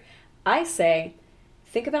love her. I say,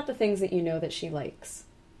 think about the things that you know that she likes.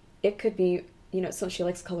 It could be, so she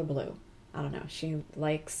likes color blue. I don't know. She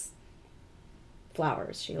likes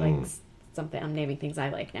flowers. She likes something. I'm naming things I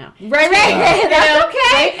like now. Right. That's okay.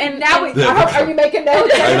 Right? And now we Yeah. are you making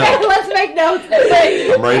notes? I know. Let's make notes.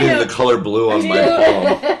 I'm writing the color blue on my phone.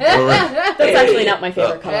 That's actually not my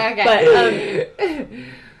favorite color. Okay. But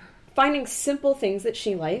finding simple things that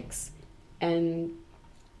she likes and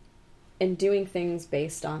doing things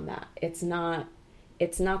based on that. It's not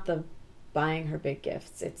the buying her big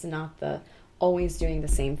gifts. It's not the always doing the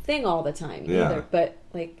same thing all the time either. But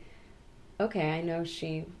like, okay, I know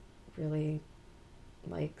she really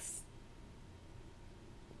likes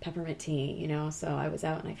peppermint tea, you know, so I was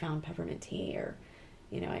out and I found peppermint tea, or,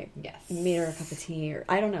 you know, I made her a cup of tea, or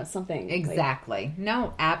I don't know, something. Exactly. Like,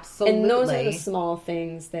 no, absolutely. and those are the small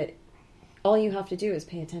things that all you have to do is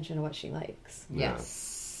pay attention to what she likes.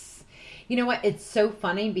 Yes. You know what? It's so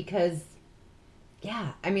funny because,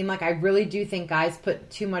 yeah, I mean, like, I really do think guys put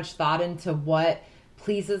too much thought into what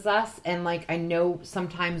pleases us. And, like, I know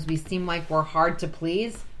sometimes we seem like we're hard to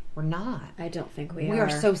please. We're not. I don't think we are. We are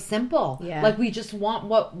so simple. Yeah. Like, we just want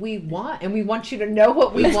what we want, and we want you to know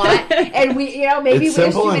what we want. And we, you know, maybe it's we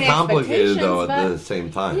simple have and complicated, though, but, at the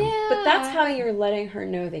same time. Yeah. But that's how you're letting her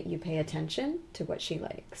know that you pay attention to what she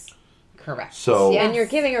likes. Correct. So, And you're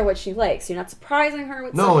giving her what she likes. You're not surprising her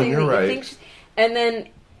with No, something you're that right. you think and then,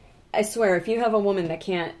 I swear, if you have a woman that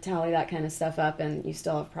can't tally that kind of stuff up and you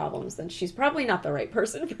still have problems, then she's probably not the right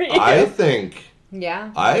person for you. I think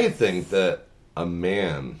that a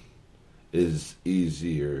man is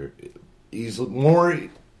more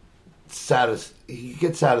he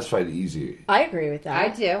gets satisfied easier. I agree with that. I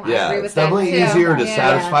do. I Yeah, agree with it's definitely that too. easier to Yeah,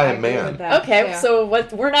 satisfy I a agree man. with that Okay, too. so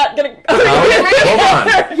what? We're not gonna. Hold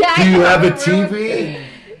on. Yeah, Do you have a I know. TV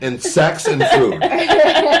and sex and food?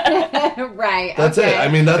 Right. That's okay. it. I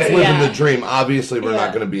mean, that's living Yeah. the dream. Obviously, we're Yeah.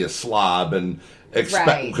 not going to be a slob and expect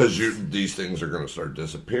Right. because these things are going to start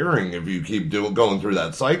disappearing if you keep going through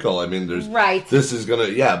that cycle. I mean, there's Right. This is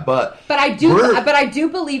going to but I do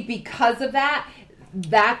believe because of that,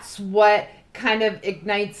 that's what kind of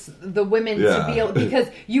ignites the women to be able, because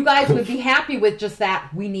you guys would be happy with just that.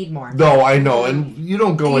 We need more. No, I know, and you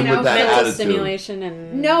don't go in with that mental attitude. stimulation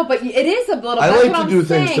and No, but it is a little. I that's like what to I'm do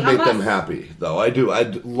things saying. to make I'm them not- happy, though. I do. I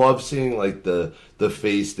love seeing like the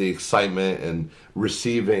face, the excitement, and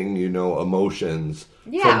receiving, emotions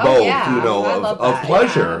Yeah, from oh, both, yeah. I love of that,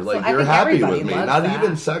 pleasure. yeah. Like So I you're think happy everybody with me, loves not that.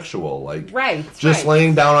 even sexual. Like Right, just right.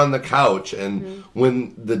 laying down on the couch, and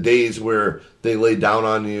when the days where they lay down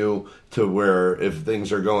on you, to where if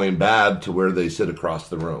things are going bad, to where they sit across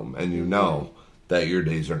the room, and you know that your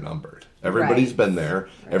days are numbered. Everybody's Right. been there.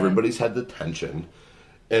 Right. Everybody's had the tension.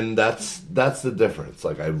 And that's the difference.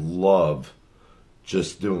 Like, I love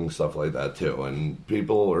just doing stuff like that too. And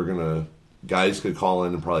people are gonna, guys could call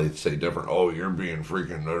in and probably say different. Oh, you're being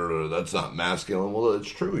freaking, that's not masculine. Well, it's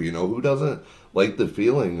true. Who doesn't like the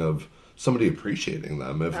feeling of somebody appreciating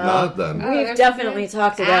them? If not, then we've there's definitely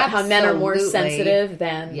talked about how men are more Absolutely. sensitive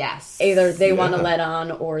than Yes. either they want to Yeah. let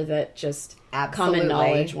on or that just Absolutely. common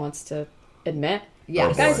knowledge wants to admit.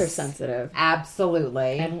 Yes. Guys boy. are sensitive.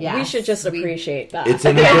 Absolutely. And Yes. we should just appreciate that. it's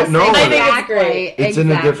in a Yes, no, I think it's exactly. great. it's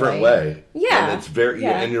in a different way. Yeah. And it's very,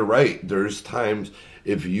 Yeah. and you're right. There's times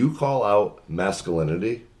if you call out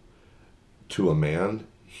masculinity to a man,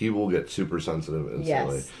 he will get super sensitive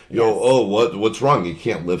instantly. Yes. What's wrong? You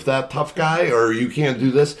can't lift that, tough guy, or you can't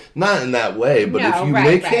do this. Not in that way, but No, if you right,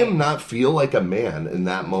 make right. him not feel like a man in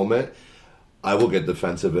that moment, I will get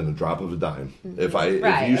defensive in a drop of a dime. If Right,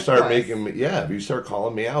 if you of start course. making me, if you start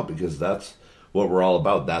calling me out, because that's what we're all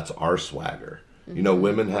about. That's our swagger.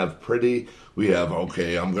 Women have we have,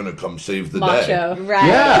 okay, I'm going to come save the Macho. day. Right.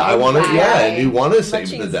 Yeah, I want to, Right. and you want to save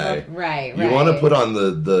the Machismo. day. Right, You want to right. put on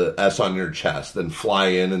the S on your chest and fly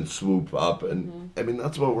in and swoop up. And I mean,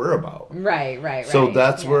 that's what we're about. Right. So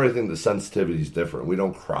that's Yeah. where I think the sensitivity is different. We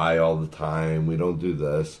don't cry all the time. We don't do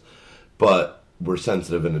this. But we're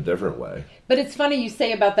sensitive in a different way. But it's funny you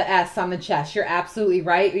say about the S on the chest. You're absolutely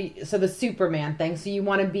right. So the Superman thing. So you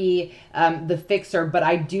want to be the fixer. But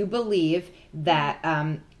I do believe that,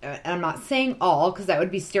 and I'm not saying all because that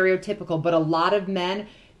would be stereotypical, but a lot of men,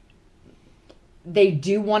 they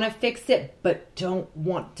do want to fix it, but don't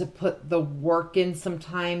want to put the work in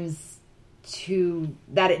sometimes to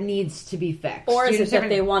that it needs to be fixed. Or Do is you it that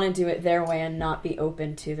understand? they want to do it their way and not be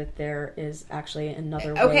open to that there is actually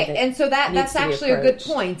another way? Okay, that and so that's needs to be actually a good approached?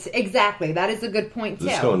 point. Exactly, that is a good point too.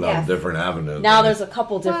 This is going down Yes. different avenues. Now there's a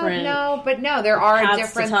couple different. Well, no, there are paths to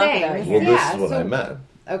different talk about things. here. Well, Yeah, this is what so- I meant.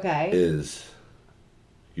 Okay. Is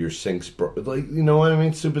your sink's like, you know what I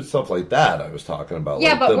mean? Stupid stuff like that I was talking about.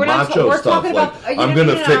 Yeah, like but the we're not macho we're stuff, talking about. like, I'm going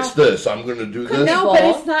to fix this. I'm going to do this. No, but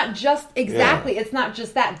Well- it's not just exactly. It's not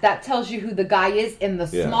just that. That tells you who the guy is in the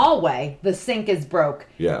Yeah. small way. The sink is broke.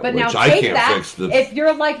 Yeah, but which now I take can't that. fix the- If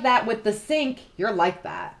you're like that with the sink, you're like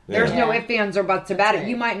that. There's no Yeah. ifs, ands, or buts about it. right.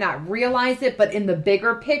 You might not realize it, but in the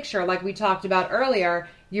bigger picture, like we talked about earlier,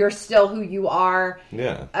 you're still who you are.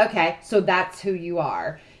 Yeah. Okay, so that's who you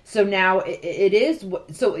are. So now it is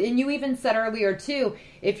so, and you even said earlier too,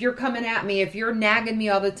 if you're coming at me, if you're nagging me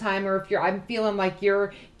all the time, or if I'm feeling like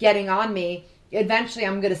you're getting on me, eventually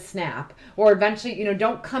I'm going to snap, or eventually,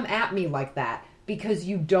 don't come at me like that, because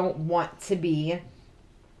you don't want to be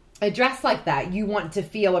addressed like that. You want to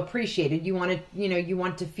feel appreciated. You want to, you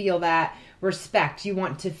want to feel that respect. You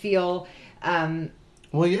want to feel,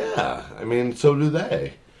 well, yeah. I mean, so do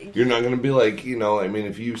they. You're not going to be like,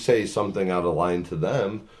 if you say something out of line to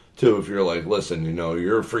them, too, if you're like, listen,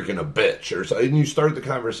 you're freaking a bitch, or so, and you start the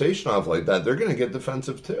conversation off like that, they're going to get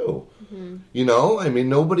defensive, too. Mm-hmm.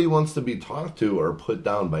 Nobody wants to be talked to or put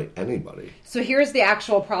down by anybody. So here's the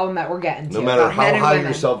actual problem that we're getting to. No matter how high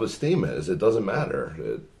your self-esteem is, it doesn't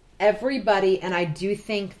matter. Everybody, and I do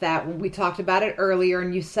think that when we talked about it earlier,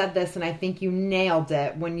 and you said this, and I think you nailed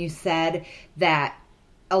it when you said that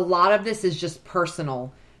a lot of this is just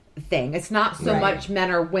personal thing. It's not so much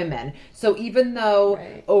men or women. So even though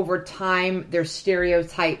over time there's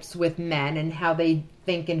stereotypes with men and how they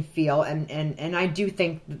think and feel, and I do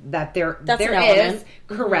think that there is,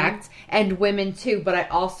 correct, and women too, but I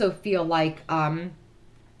also feel like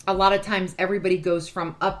a lot of times everybody goes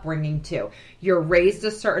from upbringing too. You're raised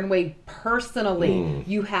a certain way personally.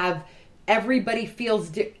 You have, everybody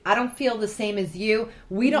feels, I don't feel the same as you.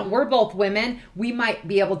 We're both women. We might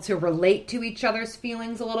be able to relate to each other's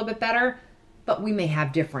feelings a little bit better, but we may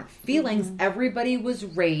have different feelings. Everybody was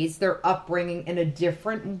raised, their upbringing, in a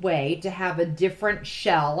different way, to have a different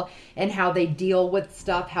shell and how they deal with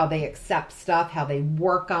stuff, how they accept stuff, how they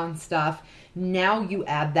work on stuff. Now you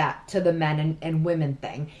add that to the men and women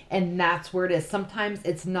thing, and that's where it is. Sometimes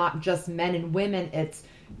it's not just men and women, it's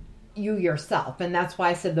you yourself. And that's why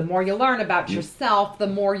I said the more you learn about yourself, the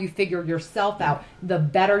more you figure yourself out, the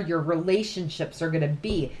better your relationships are going to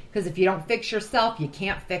be. Because if you don't fix yourself, you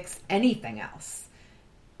can't fix anything else.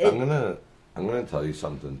 I'm gonna tell you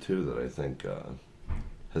something too that I think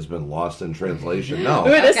has been lost in translation. No, Ooh,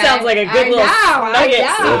 this sounds like a good little nugget.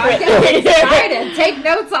 I'm getting excited. Take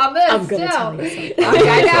notes on this. I'm gonna still. tell you something.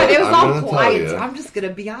 I know it was I'm all gonna quiet. tell you. I'm just gonna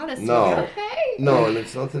be honest No. with you. Okay. No, and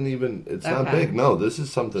it's nothing even. It's not Okay. big. No, this is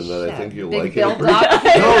something that I think you'll Big like. build And up.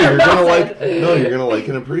 no, you're gonna like. No, you're gonna like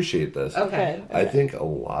and appreciate this. Okay. I think a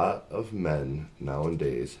lot of men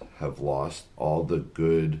nowadays have lost all the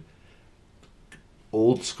good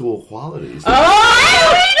old school qualities.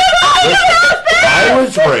 I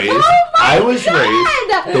was raised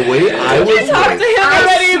the way I was raised.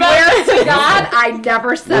 I swear to God, I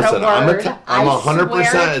never said Listen, a word. I'm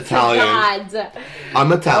 100% Italian.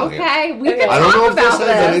 I'm Italian. Okay, we can I don't talk know if this about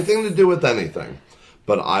has anything to do with anything,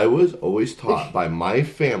 but I was always taught by my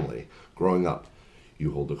family growing up.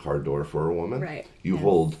 You hold a car door for a woman. Right. You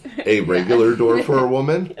hold a regular door for a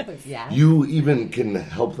woman. Yes. You even can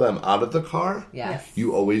help them out of the car. Yes.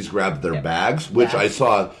 You always grab their bags, which I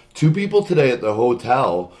saw 2 people today at the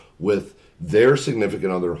hotel with their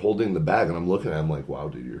significant other holding the bag, and I'm looking at them like, wow,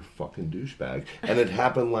 dude, you're a fucking douchebag. And it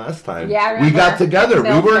happened last time. Yeah, I remember. We got together.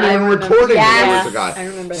 We weren't even recording. Yes. There was a guy. I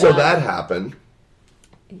remember so that. that happened.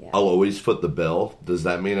 Yeah. I'll always foot the bill. Does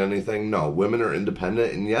that mean anything? No. Women are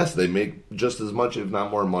independent, and yes, they make just as much, if not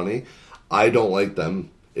more money. I don't like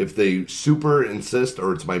them. If they super insist,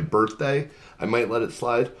 or it's my birthday, I might let it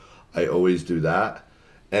slide. I always do that.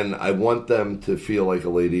 And I want them to feel like a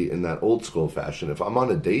lady in that old school fashion. If I'm on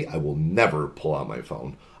a date, I will never pull out my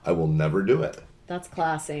phone. I will never do it. That's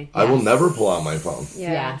classy. I will never pull out my phone.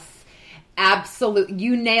 Yeah. Yes. Absolutely.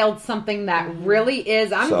 You nailed something that really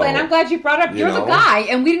is. I'm So, glad you brought up. You're the guy,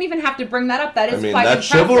 and we didn't even have to bring that up. That is quite that's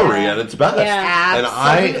impressive. chivalry at its best. Yeah. And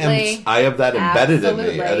Absolutely. I have that embedded in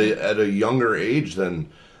me Absolutely. at a younger age than,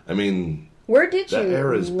 Where did That you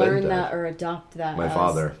era's been learn dead. that or adopt that? my as?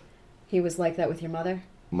 father. He was like that with your mother?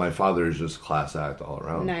 My father is just class act all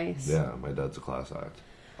around. Nice. Yeah, my dad's a class act.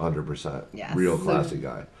 100%. Yes. Real So- classy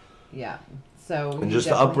guy. Yeah. So And you just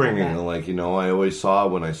the definitely upbringing, have and I always saw,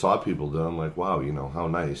 when I saw people do it, I'm like, wow, how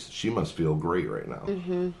nice. She must feel great right now.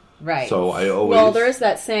 that. Right. So I always... Well, there is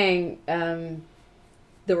that saying, the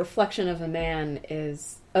reflection of a man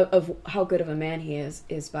is, of how good of a man he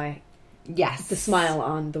is by yes, the smile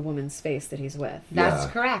on the woman's face that he's with. That's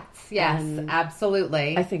Yeah. correct. Yes, And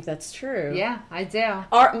absolutely. I think that's true. Yeah, I do.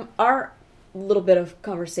 Our little bit of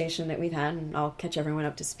conversation that we've had, and I'll catch everyone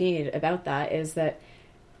up to speed about that, is that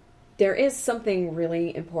there is something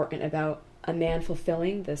really important about a man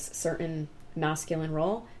fulfilling this certain masculine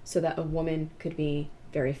role so that a woman could be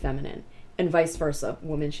very feminine, and vice versa.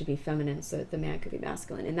 Women should be feminine so that the man could be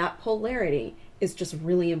masculine. And that polarity is just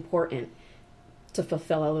really important to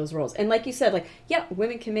fulfill all those roles. And like you said,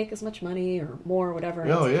 women can make as much money or more or whatever.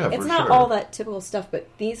 Oh, yeah, it's for not sure. all that typical stuff, but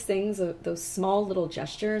these things, those small little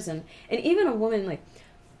gestures, and even a woman like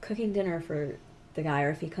cooking dinner for the guy, or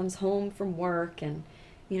if he comes home from work and,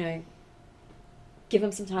 give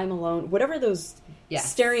him some time alone. Whatever those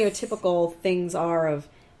Yes. stereotypical things are of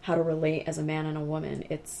how to relate as a man and a woman,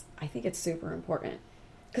 I think it's super important.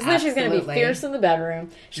 Because then she's going to be Absolutely. fierce in the bedroom.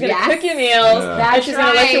 She's going to Yes. cook you meals. Yeah. And she's going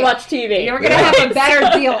to let you right. watch TV. You're going to have a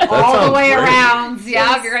better deal all the sounds way great. around.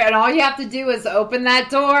 Yeah, and all you have to do is open that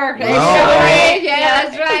door. Well, Yeah,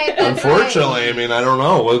 that's right. That's Unfortunately, I mean, I don't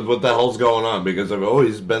know what the hell's going on because I've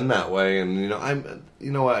always been that way, and you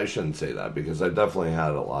know what, I shouldn't say that because I've definitely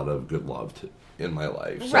had a lot of good love in my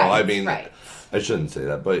life. So Right, I mean, right. I shouldn't say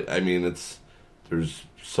that, but I mean, there's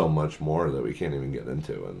so much more that we can't even get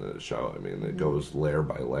into in the show. I mean, it goes layer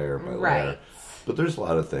by layer by Right. layer. But there's a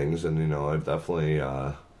lot of things, and I've definitely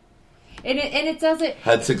And it doesn't.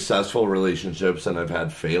 had successful relationships, and I've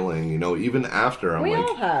had failing. Even after I'm We like,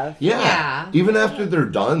 all have. Yeah. even after they're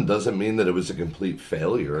done, doesn't mean that it was a complete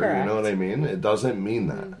failure. Correct. You know what I mean? It doesn't mean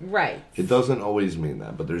that. Right. It doesn't always mean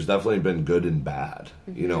that, but there's definitely been good and bad.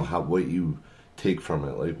 What you take from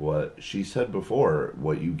it, like what she said before,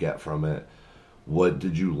 what you get from it. What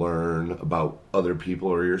did you learn about other people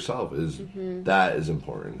or yourself? That is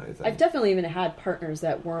important, I think. I've definitely even had partners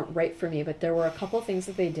that weren't right for me, but there were a couple things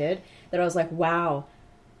that they did that I was like, wow,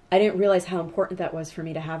 I didn't realize how important that was for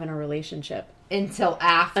me to have in a relationship. Until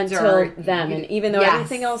after. Until them. And even though Yes.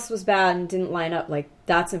 everything else was bad and didn't line up, like,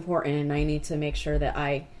 that's important, and I need to make sure that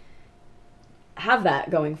I have that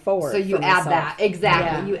going forward. So you for add myself. that.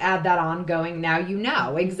 Exactly. Yeah. You add that ongoing. Now you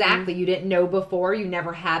know. Exactly. You didn't know before. You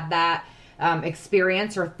never had that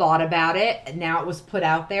experience or thought about it. Now it was put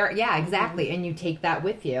out there. Yeah, exactly. And you take that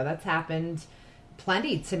with you. That's happened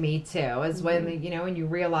plenty to me too. Is when when you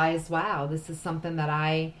realize, wow, this is something that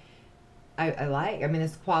I like. I mean,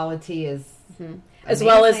 this quality is As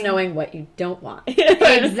well as amazing. knowing what you don't want.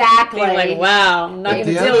 Exactly. Being like, wow, I'm not At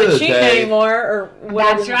even the end dealing of with the cheating day- anymore. Or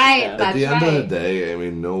whatever. That's right. Yeah. That's At the end of the right. day, I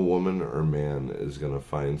mean, no woman or man is going to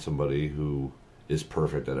find somebody who is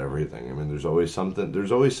perfect at everything. I mean, there's always something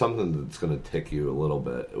that's going to tick you a little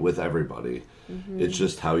bit with everybody. It's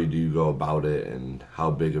just how do you go about it, and how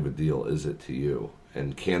big of a deal is it to you,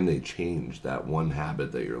 and can they change that one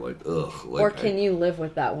habit that you're like, ugh, like, Or can you live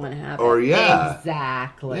with that one habit? or yeah.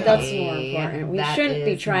 Exactly. Yeah. That's more important. We That shouldn't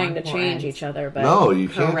be is trying more to change important. each other, but No, you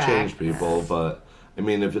can't Correct. change people, but I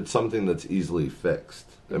mean, if it's something that's easily fixed,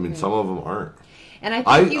 I mean, some of them aren't. And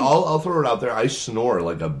I think I'll throw it out there. I snore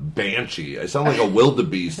like a banshee. I sound like a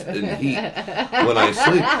wildebeest in heat when I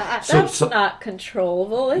sleep. that's not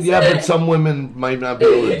controllable, is yeah, it? but some women might not be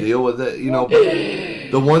able to deal with it,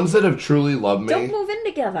 But the ones that have truly loved me, Don't move in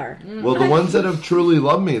together. well, the ones that have truly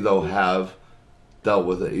loved me though have dealt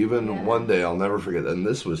with it. Even Yeah. one day, I'll never forget. And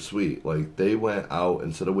this was sweet. Like they went out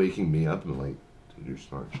instead of waking me up and like, dude, you're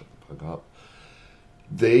snoring. Shut the fuck up.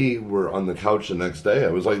 They were on the couch the next day. I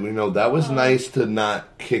was like, that was nice to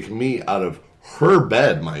not kick me out of her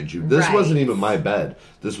bed, mind you. This Right. wasn't even my bed.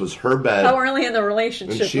 This was her bed. How early in the And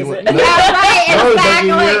relationship she was went, it? no, Yeah, right, no, it was like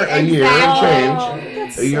exactly, a year and change.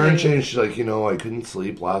 that's A year and sweet. change. She's like, I couldn't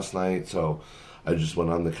sleep last night, so I just went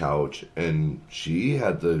on the couch. And she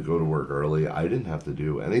had to go to work early. I didn't have to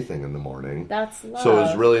do anything in the morning. That's love. So it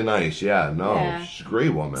was really nice. Yeah, no, Yeah. she's a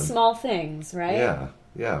great woman. Small things, right?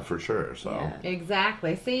 Yeah, for sure. So Yeah.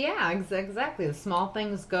 Exactly. See, yeah, exactly. The small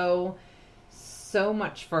things go so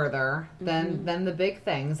much further than the big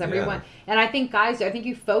things. Everyone, and I think guys,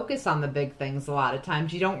 you focus on the big things a lot of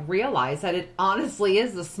times. You don't realize that it honestly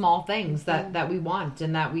is the small things that we want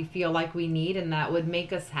and that we feel like we need and that would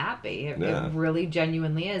make us happy. Yeah. It really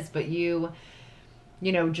genuinely is. But you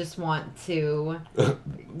just want to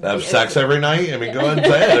have sex every night. I mean, go ahead and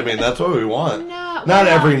say it. I mean, that's what we want. No, Not well,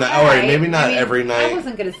 every night. All right, maybe not I mean, every I night.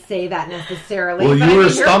 wasn't going to say that necessarily. Well, but you I were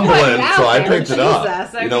mean, you're putting stumbling, it out so I there. picked it up.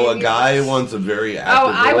 Jesus, I A mean, guy wants a very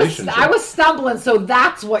active I relationship. was stumbling, so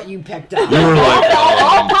that's what you picked up. You were like,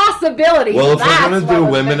 all possibilities. well, if we're that's gonna what do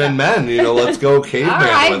was women picked and up. men, let's go caveman All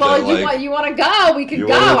right, with well, it. you want to go? We could You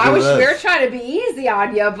go. wanna I do was this? we were trying to be easy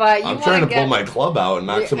on you, but you I'm want trying to get, pull my club out and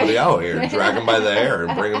knock somebody out here, drag him by the hair,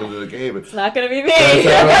 and bring him into the cave. It's not going to be me.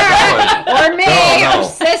 or me or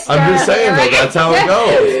sister. I'm just saying, though, right? that's how it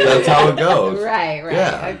goes. That's how it goes. Right.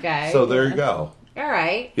 Yeah. Okay. So there you go. all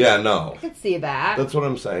right, Yeah, no. I could see that. That's what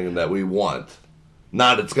I'm saying that we want.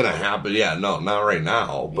 Not it's going to happen. Yeah, no, not right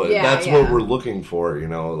now. But Yeah, that's yeah. what we're looking for,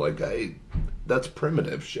 like, hey, that's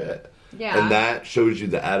primitive shit. Yeah. And that shows you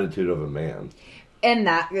the attitude of a man. And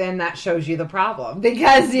that shows you the problem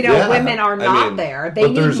because Yeah. women are I not mean, there. They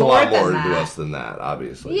but need there's more a lot than more that. to us than that,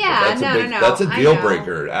 obviously. Yeah, But that's no, a no, that's a I deal know.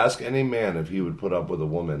 breaker. Ask any man if he would put up with a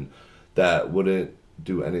woman that wouldn't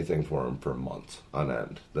do anything for him for months on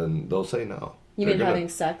end. Then they'll say no. You They're mean gonna- having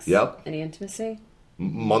sex? Yep. Any intimacy?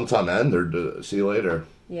 Months on end. See you later.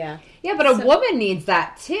 Yeah. Yeah, but a woman needs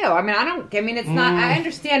that too. I mean, it's not, I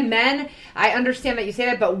understand men, I understand that you say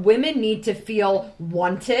that, but women need to feel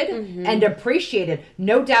wanted and appreciated.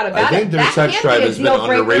 No doubt about it. I think their That sex can drive be a has been deal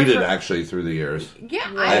breaker underrated for- actually through the years. Yeah,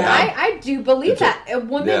 have. I do believe that. A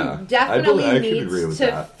woman Yeah. definitely I could agree needs with to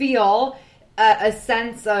that. feel a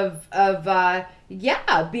sense of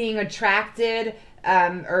being attracted,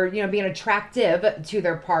 or, being attractive to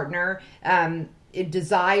their partner,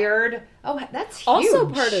 desired. Oh, that's huge. Also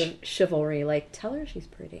part of chivalry, like tell her she's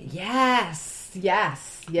pretty. Yes.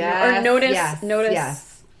 Or notice-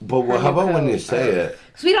 Yes. But how about when you say it?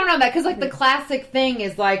 Because we don't know that. Because the classic thing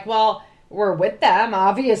is like, well, we're with them.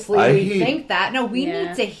 Obviously, we think that. No, we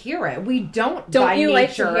need to hear it. We don't. Don't by you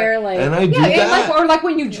nature, like to hear like? And I do Yeah, that. or like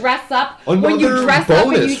when you dress up. Another when you dress up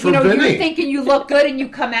and bonus for you're Vinny. thinking you look good and you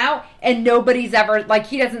come out and nobody's ever, like,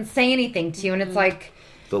 he doesn't say anything to you. And it's like,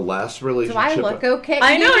 The last do relationship. I look okay?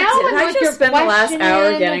 I know. and, I like, just you're spent the last hour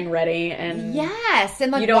questioning- getting ready, and Yes, and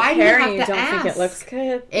like, you don't why care. do And you you have to don't ask? think it looks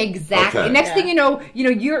good. Exactly. Okay. Next Yeah. thing you know,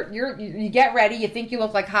 you get ready. You think you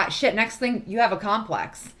look like hot shit. Next thing, you have a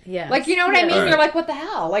complex. Yeah. Like, you know what I mean? Right. You're like, what the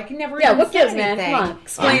hell? Like, you never Yeah, even what said gives, man? anything. Come on,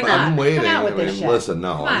 explain that. I'm waiting. Come out with I this mean, shit. listen,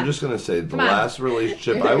 no, Come I'm on. just gonna say the Come on. last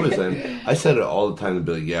relationship I was in, I said it all the time to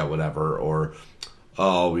be like, yeah, whatever, or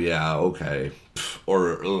oh yeah, okay,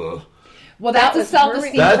 or ugh. Well, that's a was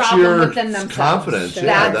self-esteem That's problem your within themselves. confidence.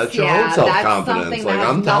 Yeah, that's your own self-confidence. That's something Like, that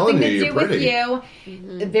has I'm telling nothing you, to you're do with pretty.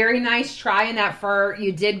 you. Very nice try in that fur.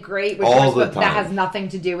 You did great. Which All the that time. has nothing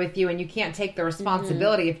to do with you, and you can't take the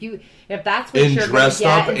responsibility if that's what In you're dressed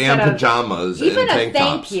gonna up get, and instead of- pajamas even and a tank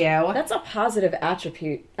thank tops. you. That's a positive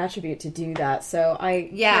attribute to do that. So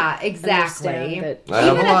Yeah, can exactly. understand that. I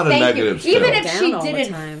have a lot of thank you- negatives even too. if she Down all the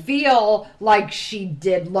didn't time. feel like she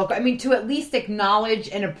did look, I mean, to at least acknowledge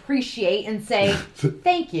and appreciate and say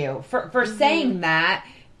thank you for saying that.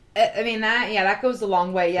 I mean, that goes a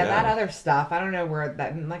long way. Yeah, Yeah. that other stuff, I don't know where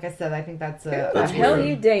that. Like I said, I think that's a. That's The hell weird.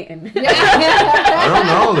 you dating? I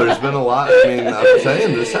don't know. There's been a lot. I mean, I'm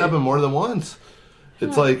saying this happened more than once.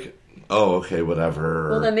 It's like, oh, okay, whatever.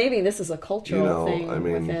 Well, then maybe this is a cultural You know, thing I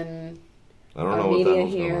mean, within I don't our know what the media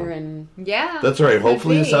hell's going here, on. and Yeah, That's right. could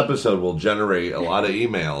Hopefully, be. this episode will generate a lot of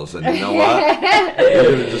emails, and you know what? You're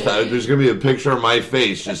gonna just, there's going to be a picture of my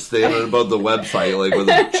face just standing above the website, like with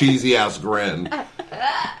a cheesy ass grin.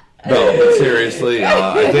 No, but seriously,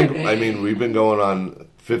 I mean, we've been going on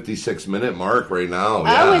 56-minute mark right now.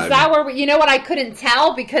 Oh, is that where you know what? I couldn't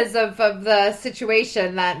tell because of the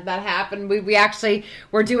situation that happened. We actually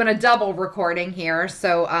were doing a double recording here,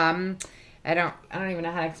 so I don't even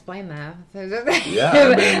know how to explain that. Yeah,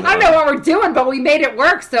 I mean, I don't know what we're doing, but we made it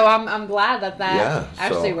work. So I'm glad that Yeah,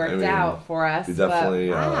 actually so, worked I mean, out for us. we definitely,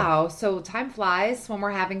 But, wow, so time flies when we're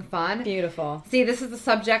having fun. beautiful. See, this is the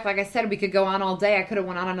subject. Like I said, we could go on all day. I could have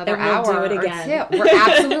went on another And we'll hour do it or again. two. We're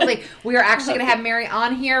absolutely. We are actually going to have Mary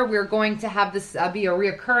on here. We're going to have this be a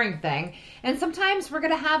reoccurring thing. And sometimes we're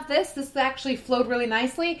going to have this. This actually flowed really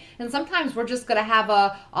nicely. And sometimes we're just going to have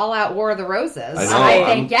a all-out War of the Roses. I know, I I'm-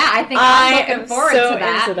 think. I'm I looking am forward so to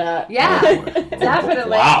that. into that. Yeah, Oh,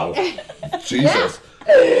 definitely. Wow. Jesus.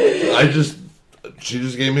 She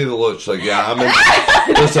just gave me the look. She's like, yeah, I'm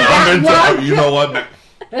in. Listen, I'm into. You know what?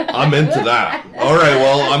 I'm into that. All right.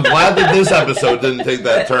 Well, I'm glad that this episode didn't take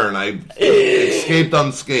that turn. I escaped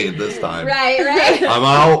unscathed this time. Right. I'm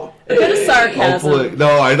out. A bit of sarcasm. Hopefully,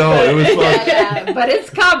 no, I know it was fun. Yeah, but it's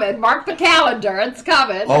coming. Mark the calendar. It's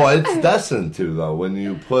coming. Oh, it's destined to though. When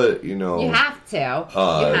you put, You have to.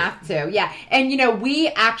 You have to. Yeah. And, we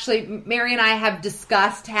actually, Mary and I have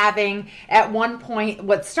discussed having, at one point,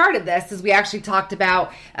 what started this is we actually talked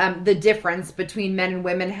about the difference between men and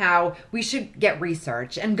women, how we should get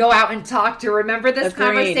research and go out and talk to. Remember this Agreed.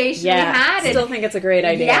 conversation we Yeah. had? Still think it's a great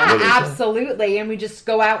idea. Yeah, What is that? absolutely. And we just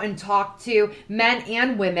go out and talk to men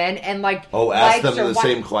and women and like. Oh, ask likes them or the what-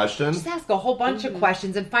 same question. Just ask a whole bunch of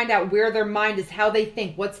questions and find out where their mind is, how they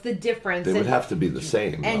think, what's the difference. They would and- have to be the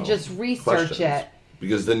same. and though. just research Questions. it.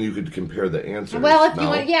 Because then you could compare the answers. Well, if you No?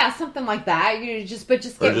 want, something like that. Just Or get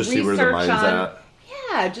just research see where the mind's on. at.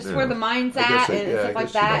 Yeah, just Yeah. where the mind's I at guess and I stuff like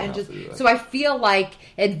guess you that, don't and have to do that. so I feel like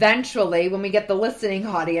eventually, when we get the listening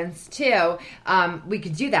audience too, we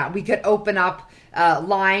could do that. We could open up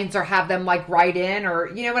lines or have them like write in, or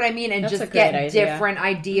you know what I mean, and That's a just great get idea. different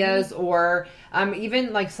ideas, or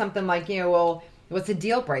even like something like well. What's a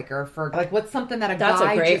deal breaker for like? What's something that a That's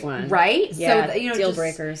guy a great just, one, right? Yeah, so deal just-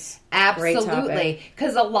 breakers. Absolutely,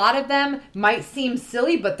 because a lot of them might seem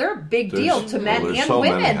silly, but they're a big deal There's- to men there's and so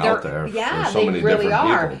women. many out They're- there. Yeah, There's so they many really different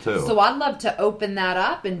are. people, too. So I'd love to open that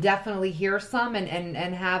up and definitely hear some and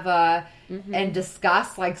have a and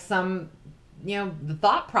discuss like some the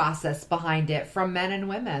thought process behind it from men and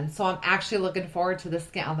women. So I'm actually looking forward to this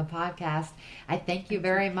on the podcast. I thank you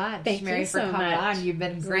very much, Thank Mary, you for so coming much. on. You've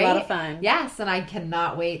been It's great. a lot of fun. Yes, and I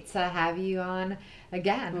cannot wait to have you on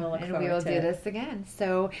again. We'll look and we forward will to do it. this again.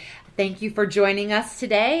 So thank you for joining us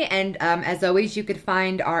today. And as always, you could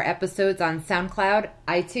find our episodes on SoundCloud,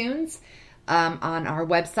 iTunes, on our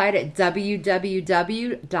website at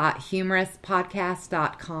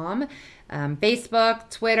www.humourouspodcast.com. Facebook,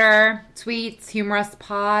 Twitter, tweets, Humorous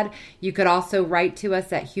Pod. You could also write to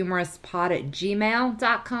us at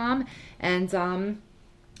humourouspod@gmail.com. And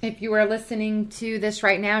if you are listening to this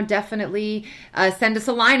right now, definitely send us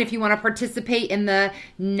a line if you want to participate in the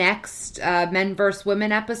next Men vs.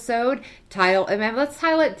 Women episode. Let's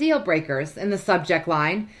title it Deal Breakers in the subject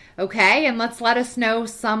line, okay? And let's let us know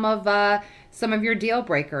some of your deal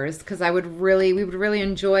breakers, because we would really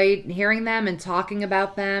enjoy hearing them and talking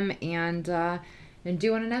about them and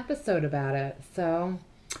doing an episode about it. So,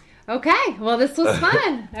 okay, well, this was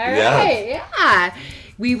fun. All right, yeah.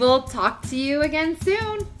 We will talk to you again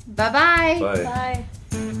soon. Bye-bye. Bye. Bye.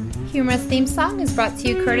 Humorous theme song is brought to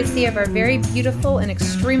you courtesy of our very beautiful and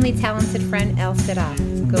extremely talented friend El Sira.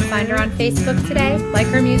 Go find her on Facebook today, like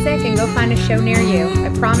her music, and go find a show near you. I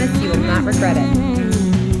promise you will not regret it.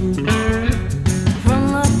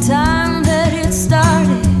 From the time that it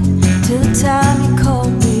started to the time you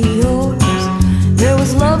called me yours, there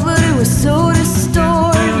was love, but it was so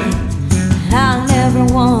distorted. I never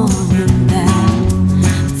wanted that.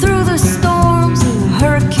 Through the storms and the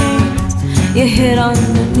hurricanes, you hid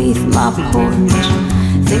underneath my porch,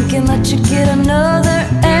 thinking that you'd get another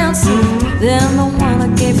answer than the one I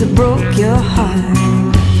gave that broke your heart.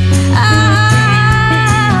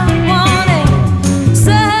 I wanted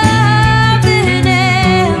something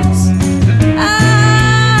else.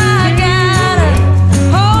 I got a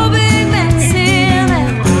whole big mess in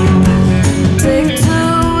it. Take to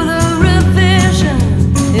the revision,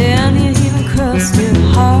 and you even crossed your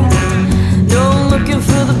heart. No looking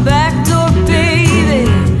for the back door, baby.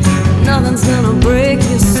 Nothing's gonna break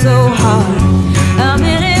you so hard. I'm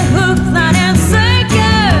in it hook, line, and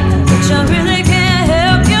sinker, but you really can't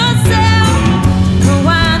help yourself.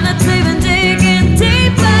 Rewind the tape and dig in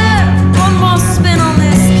deeper. One more spin on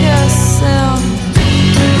this carousel.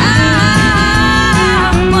 I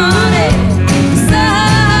wanted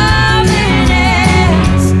something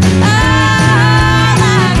else. All I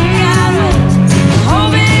got was a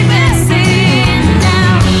whole big mess in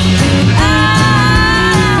now. I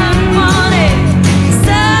wanted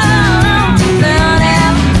something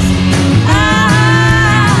else. I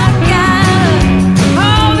got a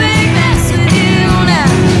whole big mess with you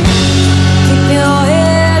now. Keep your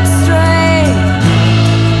head straight.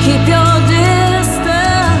 Keep your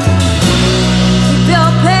distance. Keep your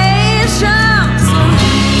patience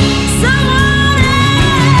with someone else.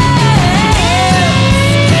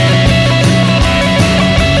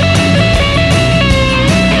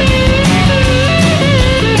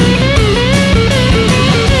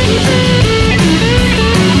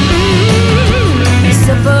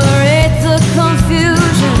 Separate the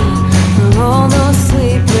confusion from all those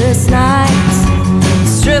sleepless nights.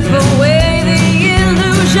 Strip away the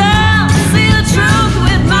illusion. See the truth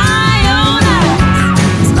with my own eyes.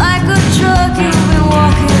 It's like a drug you've been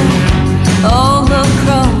walking all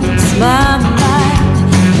across my mind,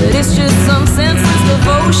 but it's just some senseless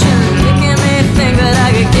devotion.